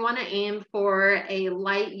 So we want to aim for a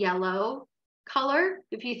light yellow color.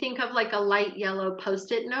 If you think of like a light yellow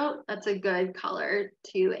Post-it note, that's a good color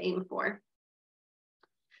to aim for.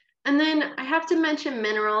 And then I have to mention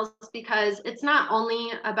minerals, because it's not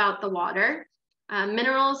only about the water.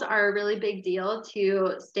 Minerals are a really big deal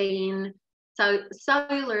to staying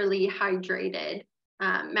cellularly hydrated.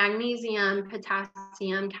 Magnesium,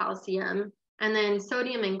 potassium, calcium, and then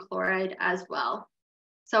sodium and chloride as well.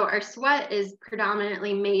 So our sweat is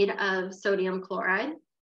predominantly made of sodium chloride.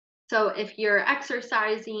 So if you're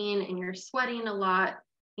exercising and you're sweating a lot,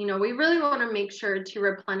 we really want to make sure to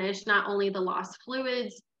replenish not only the lost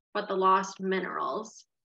fluids, but the lost minerals.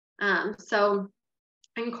 So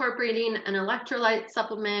incorporating an electrolyte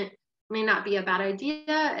supplement may not be a bad idea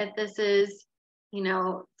if this is,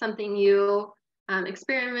 something you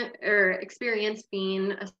experience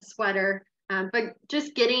being a sweater, but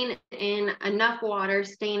just getting in enough water,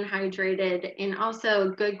 staying hydrated, and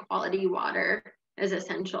also good quality water is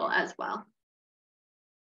essential as well.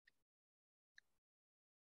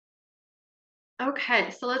 Okay,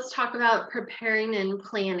 so let's talk about preparing and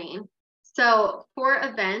planning. So for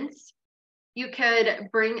events, you could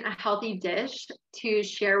bring a healthy dish to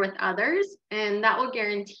share with others, and that will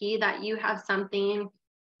guarantee that you have something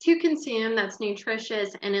to consume that's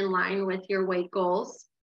nutritious and in line with your weight goals.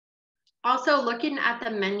 Also, looking at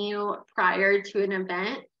the menu prior to an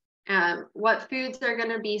event, what foods are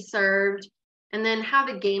going to be served, and then have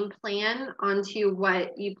a game plan onto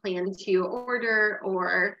what you plan to order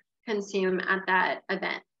or consume at that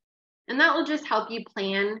event. And that will just help you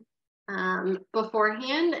plan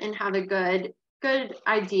beforehand and have a good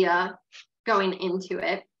idea going into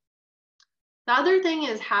it. The other thing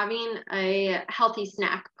is having a healthy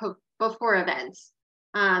snack before events.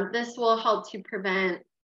 This will help to prevent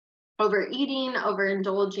overeating,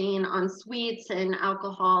 overindulging on sweets and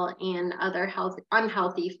alcohol and other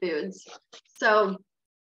unhealthy foods. So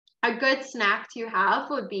a good snack to have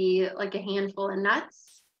would be like a handful of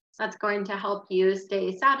nuts. That's going to help you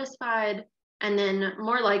stay satisfied and then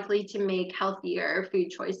more likely to make healthier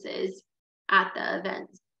food choices at the event.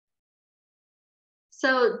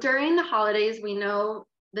 So during the holidays, we know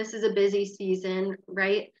this is a busy season,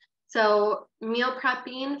 right? So meal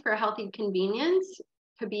prepping for healthy convenience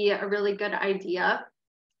could be a really good idea.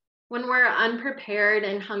 When we're unprepared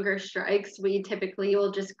and hunger strikes, we typically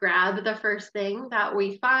will just grab the first thing that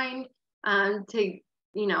we find to,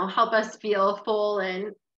 help us feel full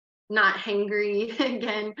and not hangry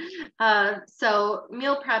again. So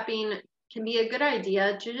meal prepping can be a good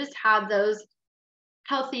idea to just have those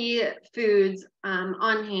healthy foods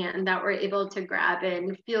on hand that we're able to grab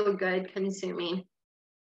and feel good consuming.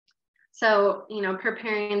 So,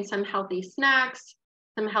 preparing some healthy snacks,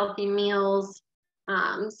 some healthy meals,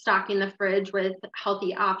 stocking the fridge with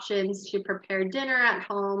healthy options to prepare dinner at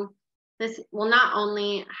home. This will not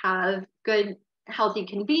only have good, healthy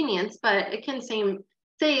convenience, but it can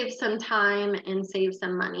save some time and save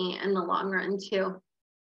some money in the long run too.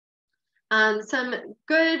 Some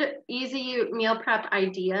good, easy meal prep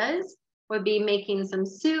ideas would be making some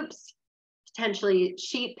soups, potentially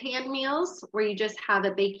sheet pan meals where you just have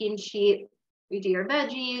a baking sheet, you do your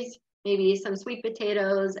veggies, maybe some sweet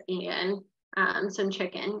potatoes and some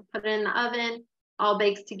chicken, put it in the oven, all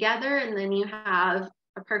bakes together, and then you have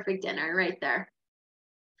a perfect dinner right there.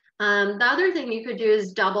 The other thing you could do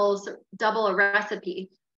is double a recipe.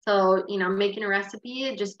 So, making a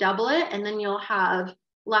recipe, just double it, and then you'll have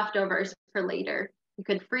leftovers for later. You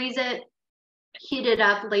could freeze it, heat it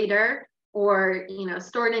up later, or,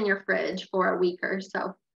 store it in your fridge for a week or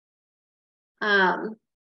so. So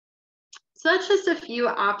that's just a few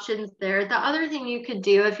options there. The other thing you could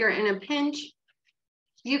do if you're in a pinch,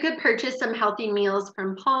 you could purchase some healthy meals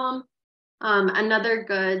from Palm. Another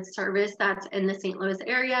good service that's in the St. Louis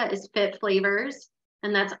area is Fit Flavors,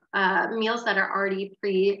 and that's meals that are already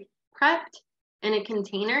pre-prepped in a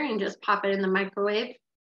container and just pop it in the microwave.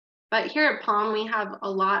 But here at Palm, we have a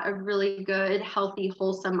lot of really good, healthy,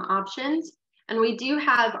 wholesome options. And we do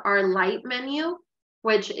have our light menu,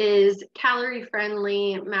 which is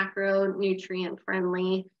calorie-friendly,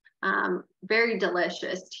 macronutrient-friendly, very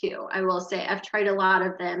delicious too, I will say. I've tried a lot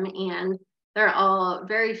of them and they're all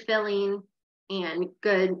very filling and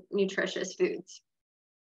good, nutritious foods.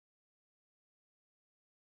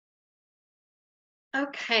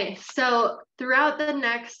 Okay, so throughout the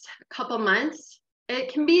next couple months,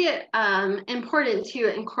 it can be important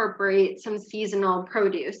to incorporate some seasonal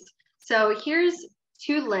produce. So here's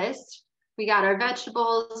two lists. We got our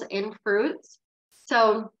vegetables and fruits.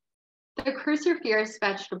 So the cruciferous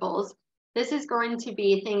vegetables, this is going to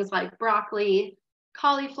be things like broccoli,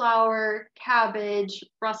 cauliflower, cabbage,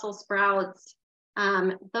 Brussels sprouts.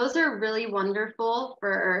 Those are really wonderful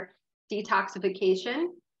for detoxification.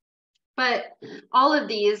 But all of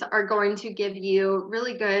these are going to give you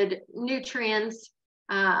really good nutrients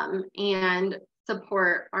and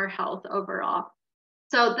support our health overall.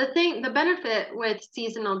 So the benefit with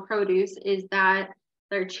seasonal produce is that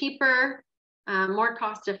they're cheaper, more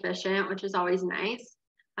cost efficient, which is always nice.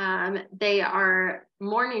 They are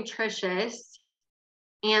more nutritious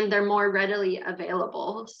and they're more readily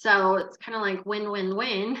available. So it's kind of like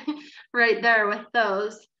win-win-win right there with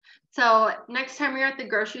those. So next time you're at the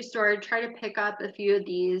grocery store, try to pick up a few of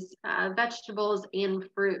these vegetables and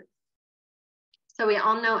fruit. So we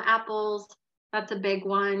all know apples, that's a big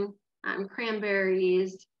one.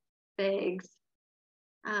 Cranberries, figs.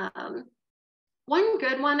 One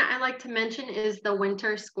good one I like to mention is the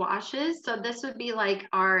winter squashes. So this would be like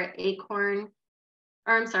our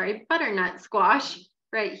butternut squash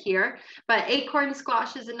right here. But acorn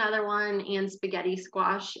squash is another one, and spaghetti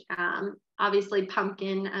squash, obviously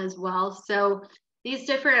pumpkin as well. So these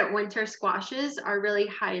different winter squashes are really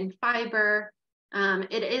high in fiber,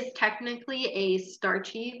 It is technically a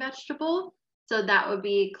starchy vegetable, so that would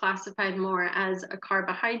be classified more as a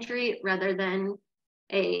carbohydrate rather than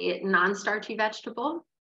a non-starchy vegetable,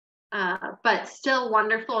 but still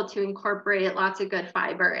wonderful to incorporate lots of good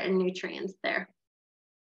fiber and nutrients there.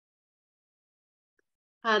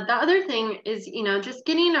 The other thing is, just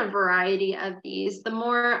getting a variety of these. The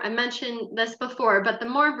more, I mentioned this before, but the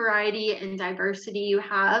more variety and diversity you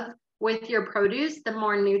have with your produce, the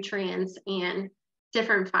more nutrients and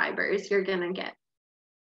different fibers you're gonna get.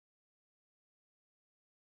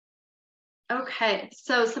 Okay,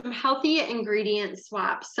 so some healthy ingredient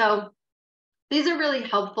swaps. So these are really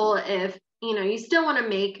helpful if, you still wanna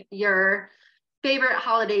make your favorite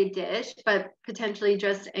holiday dish, but potentially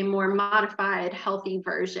just a more modified, healthy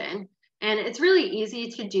version. And it's really easy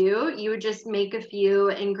to do. You would just make a few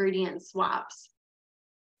ingredient swaps.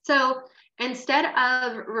 So instead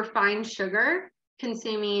of refined sugar,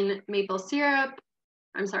 adding maple syrup,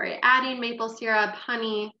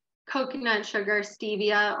 honey, coconut sugar,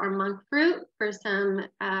 stevia, or monk fruit for some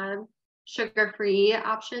sugar-free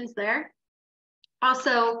options there.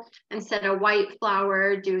 Also, instead of white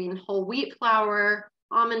flour, doing whole wheat flour,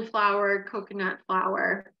 almond flour, coconut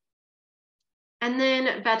flour. And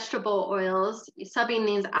then vegetable oils, subbing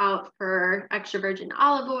these out for extra virgin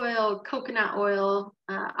olive oil, coconut oil,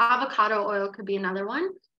 avocado oil could be another one,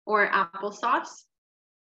 or applesauce.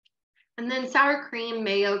 And then sour cream,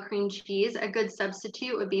 mayo, cream cheese. A good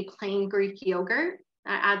substitute would be plain Greek yogurt.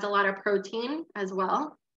 That adds a lot of protein as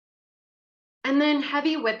well. And then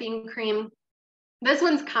heavy whipping cream. This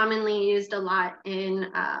one's commonly used a lot in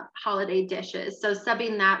holiday dishes. So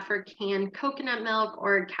subbing that for canned coconut milk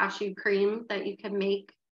or cashew cream that you can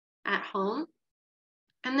make at home.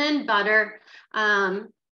 And then butter.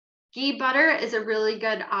 Ghee butter is a really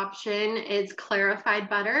good option. It's clarified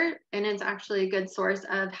butter, and it's actually a good source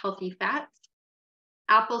of healthy fats.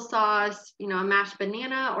 Applesauce, a mashed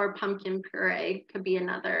banana or pumpkin puree could be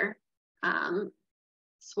another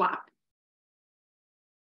swap.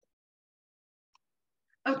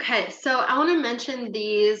 Okay, so I want to mention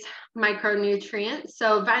these micronutrients.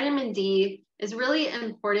 So vitamin D is really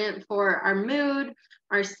important for our mood,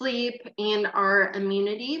 our sleep, and our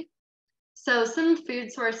immunity. So some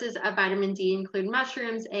food sources of vitamin D include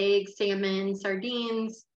mushrooms, eggs, salmon,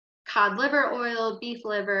 sardines, cod liver oil, beef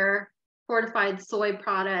liver, fortified soy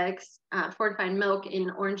products, fortified milk,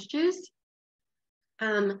 and orange juice.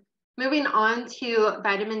 Moving on to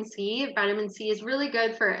vitamin C. Vitamin C is really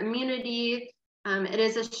good for immunity. It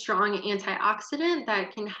is a strong antioxidant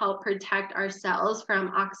that can help protect our cells from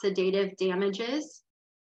oxidative damages.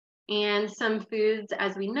 And some foods,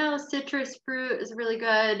 as we know, citrus fruit is really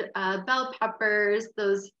good, bell peppers,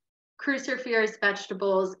 those cruciferous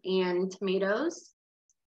vegetables, and tomatoes.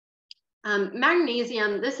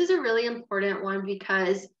 Magnesium, this is a really important one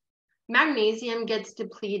because magnesium gets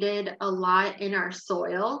depleted a lot in our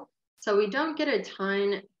soil. So we don't get a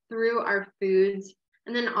ton through our foods.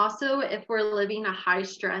 And then also, if we're living a high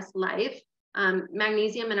stress life,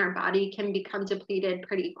 magnesium in our body can become depleted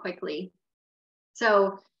pretty quickly.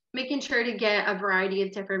 So making sure to get a variety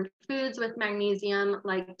of different foods with magnesium,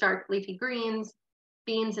 like dark leafy greens,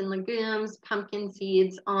 beans and legumes, pumpkin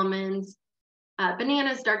seeds, almonds,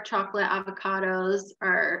 bananas, dark chocolate, avocados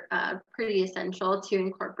are pretty essential to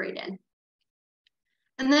incorporate in.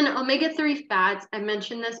 And then omega-3 fats, I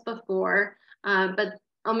mentioned this before, but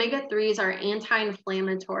omega-3s are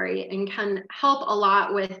anti-inflammatory and can help a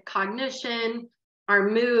lot with cognition, our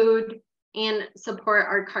mood, and support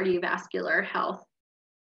our cardiovascular health.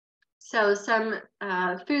 So some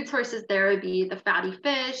food sources there would be the fatty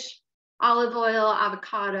fish, olive oil,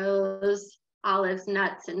 avocados, olives,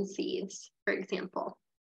 nuts, and seeds, for example.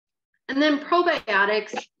 And then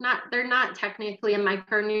probiotics, they're not technically a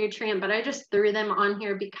micronutrient, but I just threw them on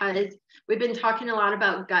here because we've been talking a lot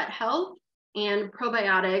about gut health, and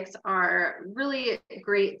probiotics are really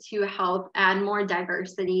great to help add more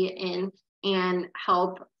diversity in and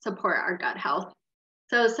help support our gut health.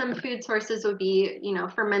 So some food sources would be,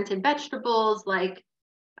 fermented vegetables like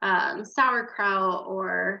sauerkraut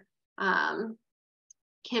or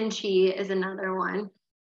kimchi is another one.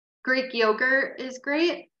 Greek yogurt is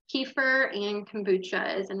great. Kefir and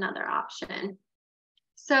kombucha is another option.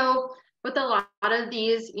 So with a lot of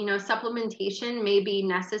these, supplementation may be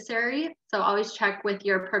necessary. So always check with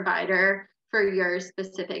your provider for your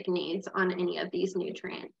specific needs on any of these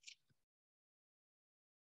nutrients.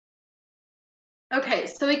 Okay,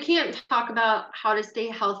 so we can't talk about how to stay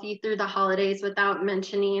healthy through the holidays without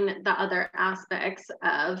mentioning the other aspects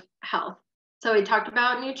of health. So we talked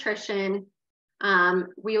about nutrition.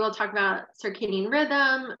 We will talk about circadian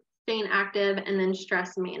rhythm, staying active, and then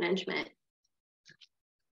stress management.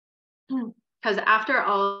 Because after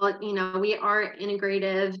all, we are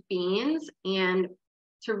integrative beings, and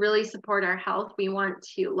to really support our health, we want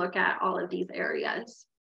to look at all of these areas.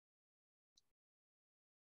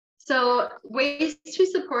 So ways to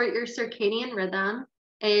support your circadian rhythm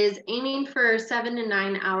is aiming for 7 to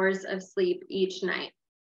 9 hours of sleep each night.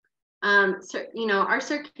 So, our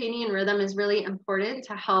circadian rhythm is really important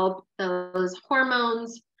to help those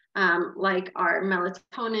hormones like our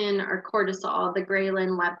melatonin, our cortisol, the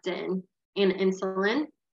ghrelin, leptin, and insulin.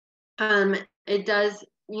 It does,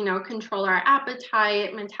 control our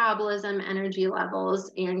appetite, metabolism, energy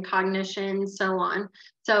levels, and cognition, so on.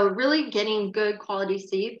 So really getting good quality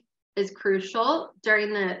sleep is crucial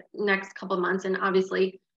during the next couple months and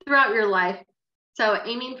obviously throughout your life. So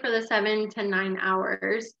aiming for the 7 to 9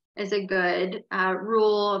 hours is a good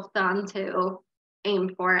rule of thumb to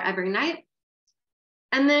aim for every night.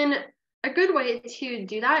 And then a good way to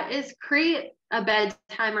do that is create a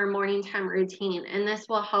bedtime or morning time routine. And this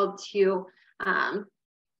will help to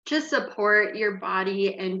just support your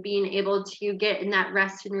body and being able to get in that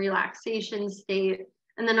rest and relaxation state.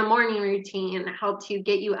 And then a morning routine helps you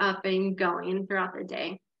get you up and going throughout the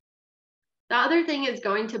day. The other thing is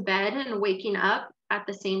going to bed and waking up at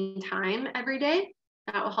the same time every day.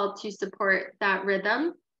 That will help to support that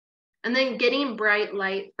rhythm. And then getting bright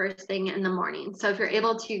light first thing in the morning. So if you're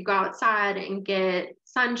able to go outside and get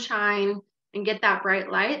sunshine and get that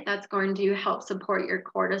bright light, that's going to help support your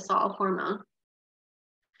cortisol hormone.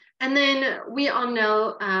 And then we all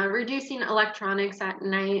know reducing electronics at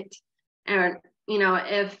night. And,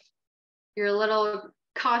 if you're a little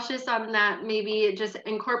cautious on that, maybe just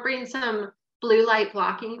incorporating some blue light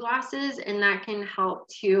blocking glasses, and that can help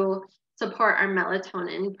to support our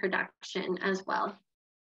melatonin production as well.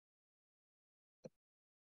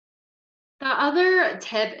 The other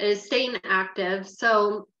tip is staying active.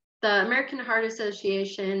 So the American Heart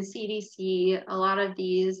Association, CDC, a lot of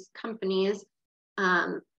these companies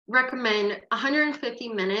recommend 150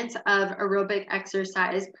 minutes of aerobic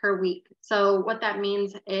exercise per week. So what that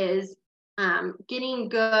means is getting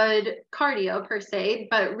good cardio per se,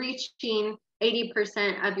 but reaching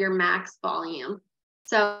 80% of your max volume.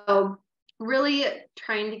 So really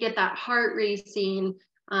trying to get that heart racing.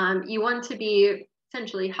 You want to be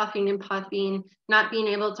essentially huffing and puffing, not being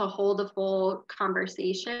able to hold a full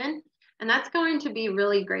conversation. And that's going to be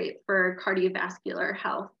really great for cardiovascular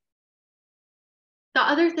health. The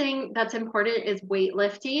other thing that's important is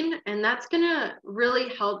weightlifting, and that's going to really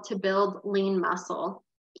help to build lean muscle.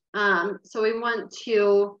 So we want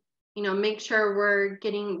to, make sure we're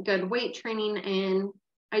getting good weight training in.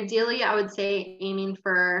 Ideally, I would say aiming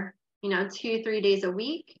for, 2-3 days a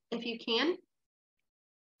week if you can.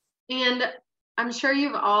 And I'm sure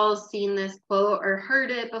you've all seen this quote or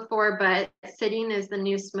heard it before, but sitting is the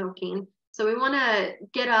new smoking. So we want to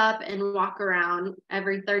get up and walk around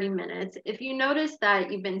every 30 minutes. If you notice that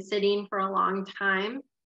you've been sitting for a long time,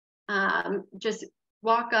 just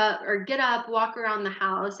walk up or get up, walk around the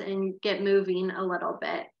house and get moving a little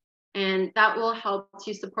bit. And that will help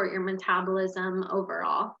to support your metabolism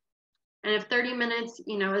overall. And if 30 minutes,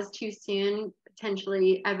 is too soon,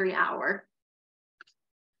 potentially every hour.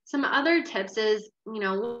 Some other tips is,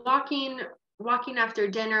 walking after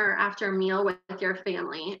dinner or after a meal with your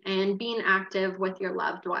family and being active with your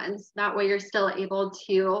loved ones. That way you're still able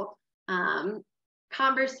to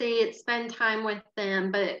conversate, spend time with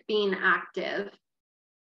them, but being active.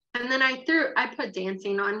 And then I put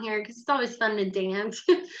dancing on here because it's always fun to dance.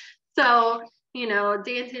 So,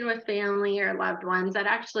 dancing with family or loved ones, that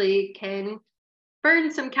actually can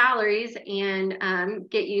burn some calories and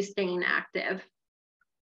get you staying active.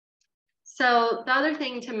 So the other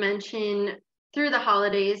thing to mention, through the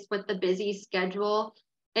holidays with the busy schedule,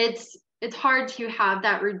 it's hard to have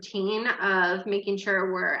that routine of making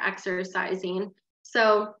sure we're exercising.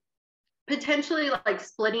 So potentially like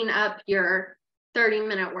splitting up your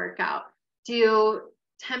 30-minute workout. Do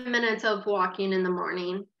 10 minutes of walking in the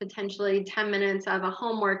morning, potentially 10 minutes of a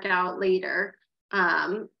home workout later,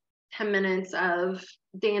 10 minutes of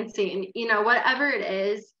dancing, whatever it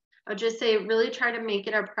is. I'll just say really try to make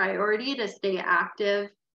it a priority to stay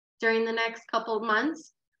active during the next couple of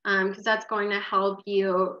months, because that's going to help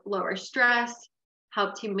you lower stress,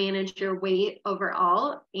 help to manage your weight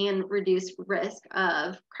overall, and reduce risk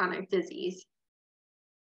of chronic disease.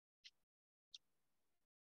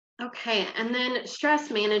 Okay, and then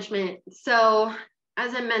stress management. So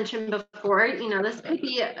as I mentioned before, this could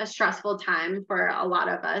be a stressful time for a lot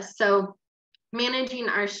of us. So managing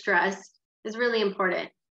our stress is really important.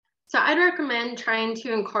 So I'd recommend trying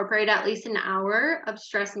to incorporate at least an hour of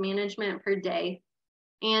stress management per day.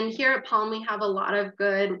 And here at Palm, we have a lot of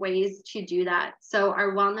good ways to do that. So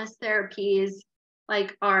our wellness therapies,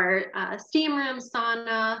 like our steam room,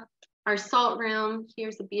 sauna, our salt room,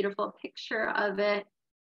 here's a beautiful picture of it.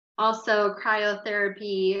 Also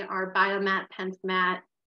cryotherapy, our biomat, PenthMat,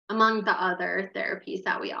 among the other therapies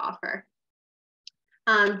that we offer.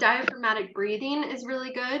 Diaphragmatic breathing is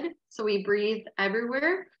really good. So we breathe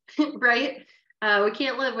everywhere, right? We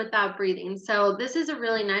can't live without breathing. So this is a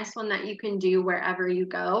really nice one that you can do wherever you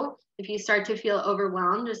go. If you start to feel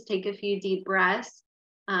overwhelmed, just take a few deep breaths,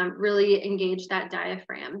 really engage that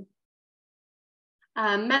diaphragm.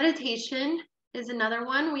 Meditation is another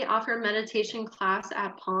one. We offer a meditation class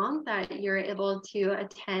at Palm that you're able to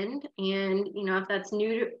attend. And, you know, if that's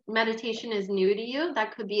meditation is new to you,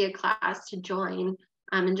 that could be a class to join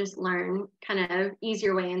and just learn, kind of ease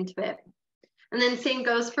your way into it. And then same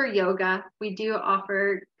goes for yoga. We do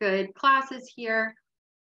offer good classes here.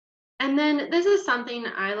 And then this is something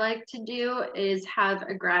I like to do is have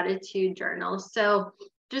a gratitude journal. So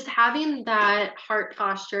just having that heart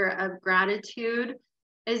posture of gratitude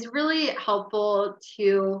is really helpful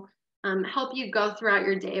to help you go throughout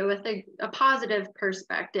your day with a positive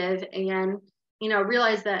perspective and, you know,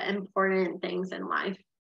 realize the important things in life.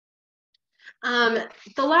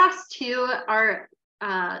 The last two are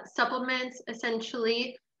supplements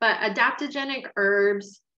essentially, but adaptogenic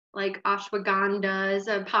herbs like ashwagandha is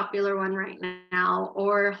a popular one right now,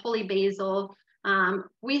 or holy basil.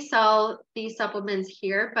 We sell these supplements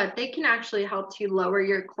here, but they can actually help to lower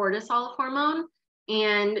your cortisol hormone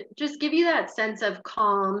and just give you that sense of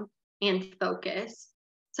calm and focus.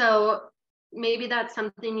 So maybe that's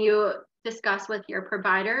something you discuss with your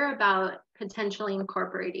provider about potentially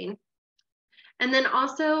incorporating. And then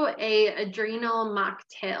also a adrenal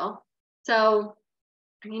mocktail. So,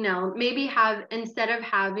 you know, maybe instead of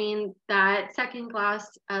having that second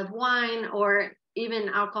glass of wine or even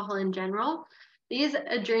alcohol in general, these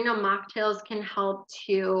adrenal mocktails can help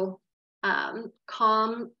to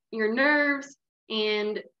calm your nerves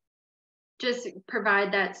and just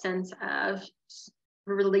provide that sense of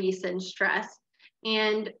release and stress.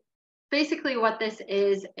 And basically what this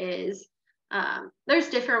is there's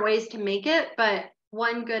different ways to make it, but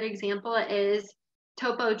one good example is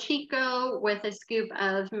Topo Chico with a scoop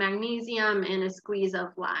of magnesium and a squeeze of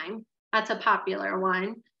lime. That's a popular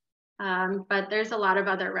one, but there's a lot of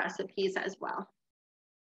other recipes as well.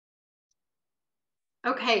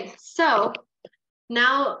 Okay, so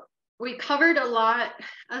now we covered a lot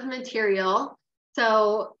of material.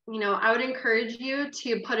 So, you know, I would encourage you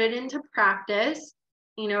to put it into practice,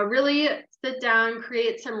 you know, really sit down,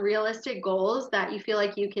 create some realistic goals that you feel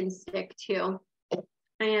like you can stick to.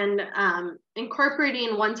 And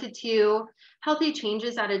incorporating 1 to 2 healthy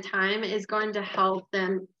changes at a time is going to help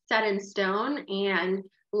them set in stone and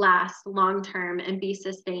last long-term and be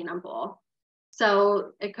sustainable.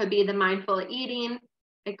 So it could be the mindful eating.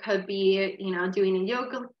 It could be, you know, doing a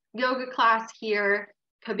yoga class here.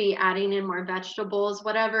 It could be adding in more vegetables,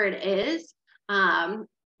 whatever it is.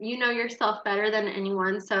 You know yourself better than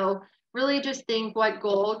anyone. So really just think, what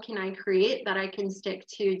goal can I create that I can stick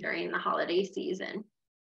to during the holiday season?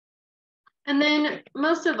 And then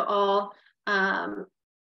most of all,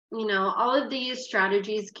 you know, all of these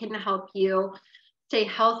strategies can help you stay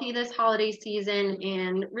healthy this holiday season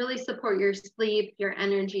and really support your sleep, your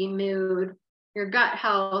energy, mood, your gut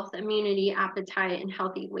health, immunity, appetite, and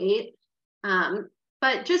healthy weight.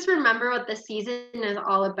 But just remember what the season is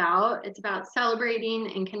all about. It's about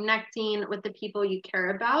celebrating and connecting with the people you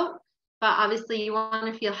care about. But obviously you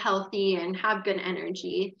want to feel healthy and have good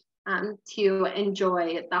energy to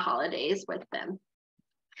enjoy the holidays with them.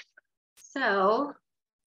 So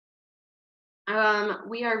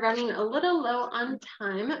we are running a little low on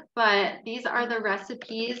time, but these are the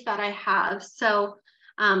recipes that I have. So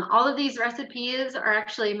all of these recipes are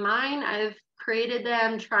actually mine. I've created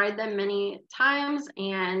them, tried them many times,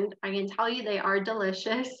 and I can tell you they are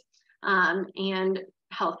delicious and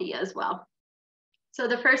healthy as well. So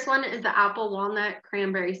the first one is the apple walnut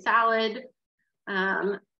cranberry salad.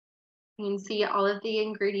 You can see all of the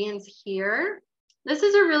ingredients here. This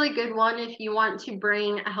is a really good one if you want to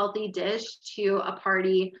bring a healthy dish to a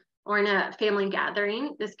party or in a family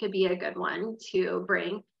gathering. This could be a good one to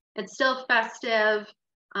bring. It's still festive,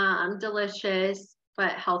 delicious,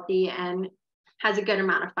 but healthy and has a good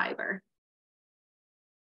amount of fiber.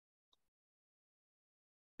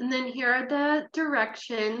 And then here are the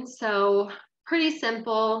directions. So pretty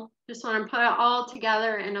simple. Just want to put it all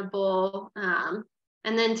together in a bowl.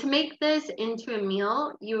 And then to make this into a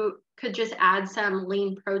meal, you could just add some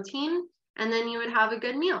lean protein and then you would have a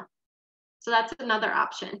good meal. So that's another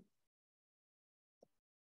option.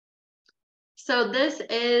 So this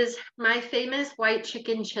is my famous white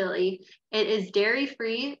chicken chili. It is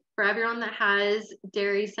dairy-free for everyone that has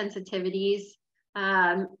dairy sensitivities.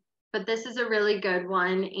 But this is a really good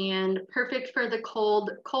one and perfect for the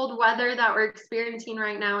cold weather that we're experiencing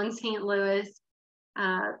right now in St. Louis.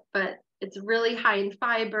 But it's really high in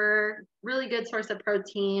fiber, really good source of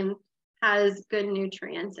protein, has good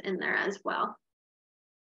nutrients in there as well.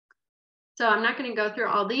 So I'm not going to go through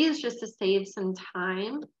all these just to save some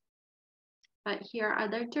time, but here are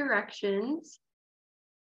their directions.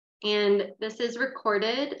 And this is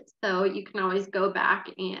recorded, so you can always go back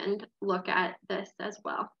and look at this as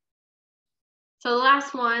well. So the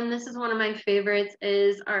last one, this is one of my favorites,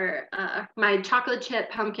 is our my chocolate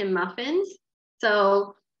chip pumpkin muffins.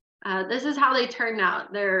 So this is how they turn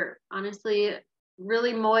out. They're honestly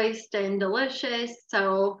really moist and delicious.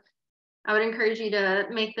 So I would encourage you to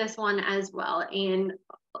make this one as well. And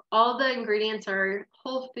all the ingredients are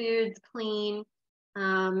whole foods, clean.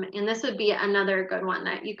 And this would be another good one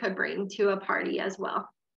that you could bring to a party as well.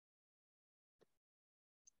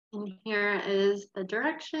 And here is the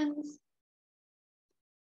directions.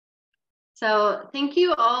 So thank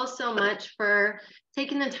you all so much for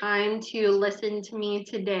taking the time to listen to me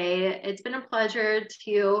today. It's been a pleasure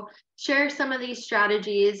to share some of these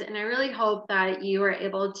strategies, and I really hope that you are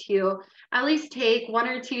able to at least take one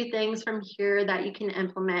or two things from here that you can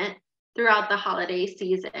implement throughout the holiday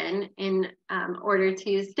season in order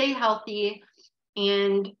to stay healthy.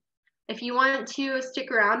 And if you want to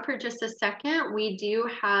stick around for just a second, we do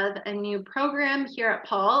have a new program here at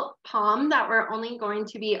Palm that we're only going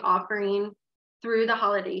to be offering through the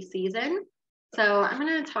holiday season. So I'm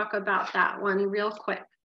going to talk about that one real quick.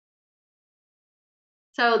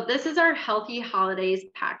 So this is our Healthy Holidays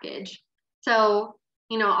package. So,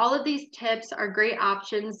 you know, all of these tips are great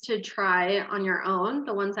options to try on your own,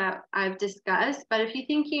 the ones that I've discussed. But if you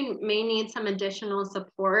think you may need some additional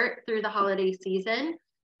support through the holiday season,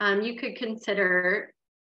 you could consider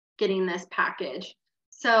getting this package.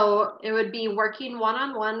 So it would be working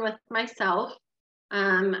one-on-one with myself.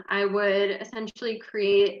 I would essentially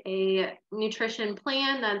create a nutrition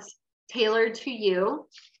plan that's tailored to you.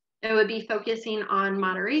 It would be focusing on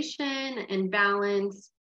moderation and balance,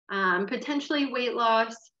 potentially weight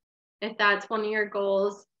loss, if that's one of your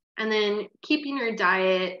goals, and then keeping your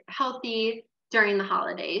diet healthy during the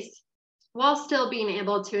holidays, while still being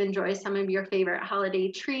able to enjoy some of your favorite holiday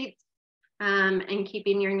treats and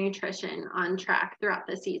keeping your nutrition on track throughout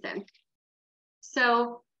the season.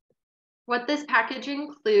 So what this package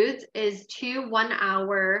includes is 2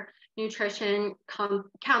 one-hour nutrition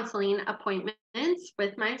counseling appointments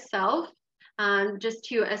with myself, just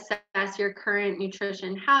to assess your current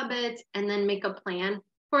nutrition habits and then make a plan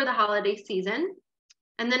for the holiday season.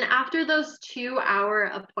 And then after those 2-hour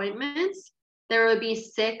appointments, there will be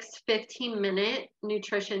 6 15-minute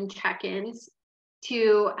nutrition check-ins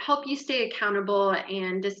to help you stay accountable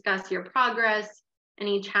and discuss your progress,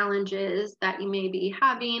 any challenges that you may be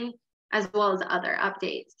having, as well as other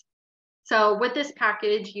updates. So with this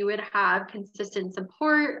package, you would have consistent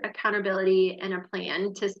support, accountability, and a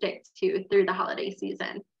plan to stick to through the holiday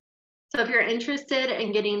season. So if you're interested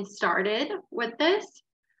in getting started with this,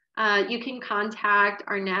 you can contact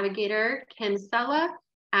our navigator, Kim Sella,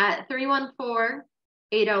 at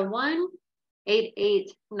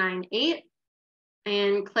 314-801-8898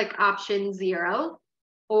 and click option 0,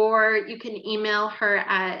 or you can email her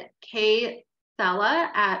at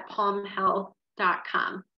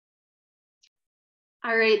ksella@palmhealth.com.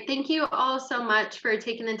 All right, thank you all so much for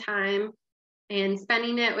taking the time and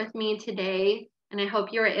spending it with me today. And I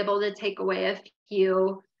hope you were able to take away a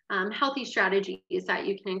few healthy strategies that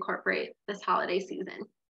you can incorporate this holiday season.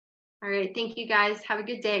 All right, thank you guys. Have a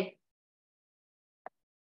good day.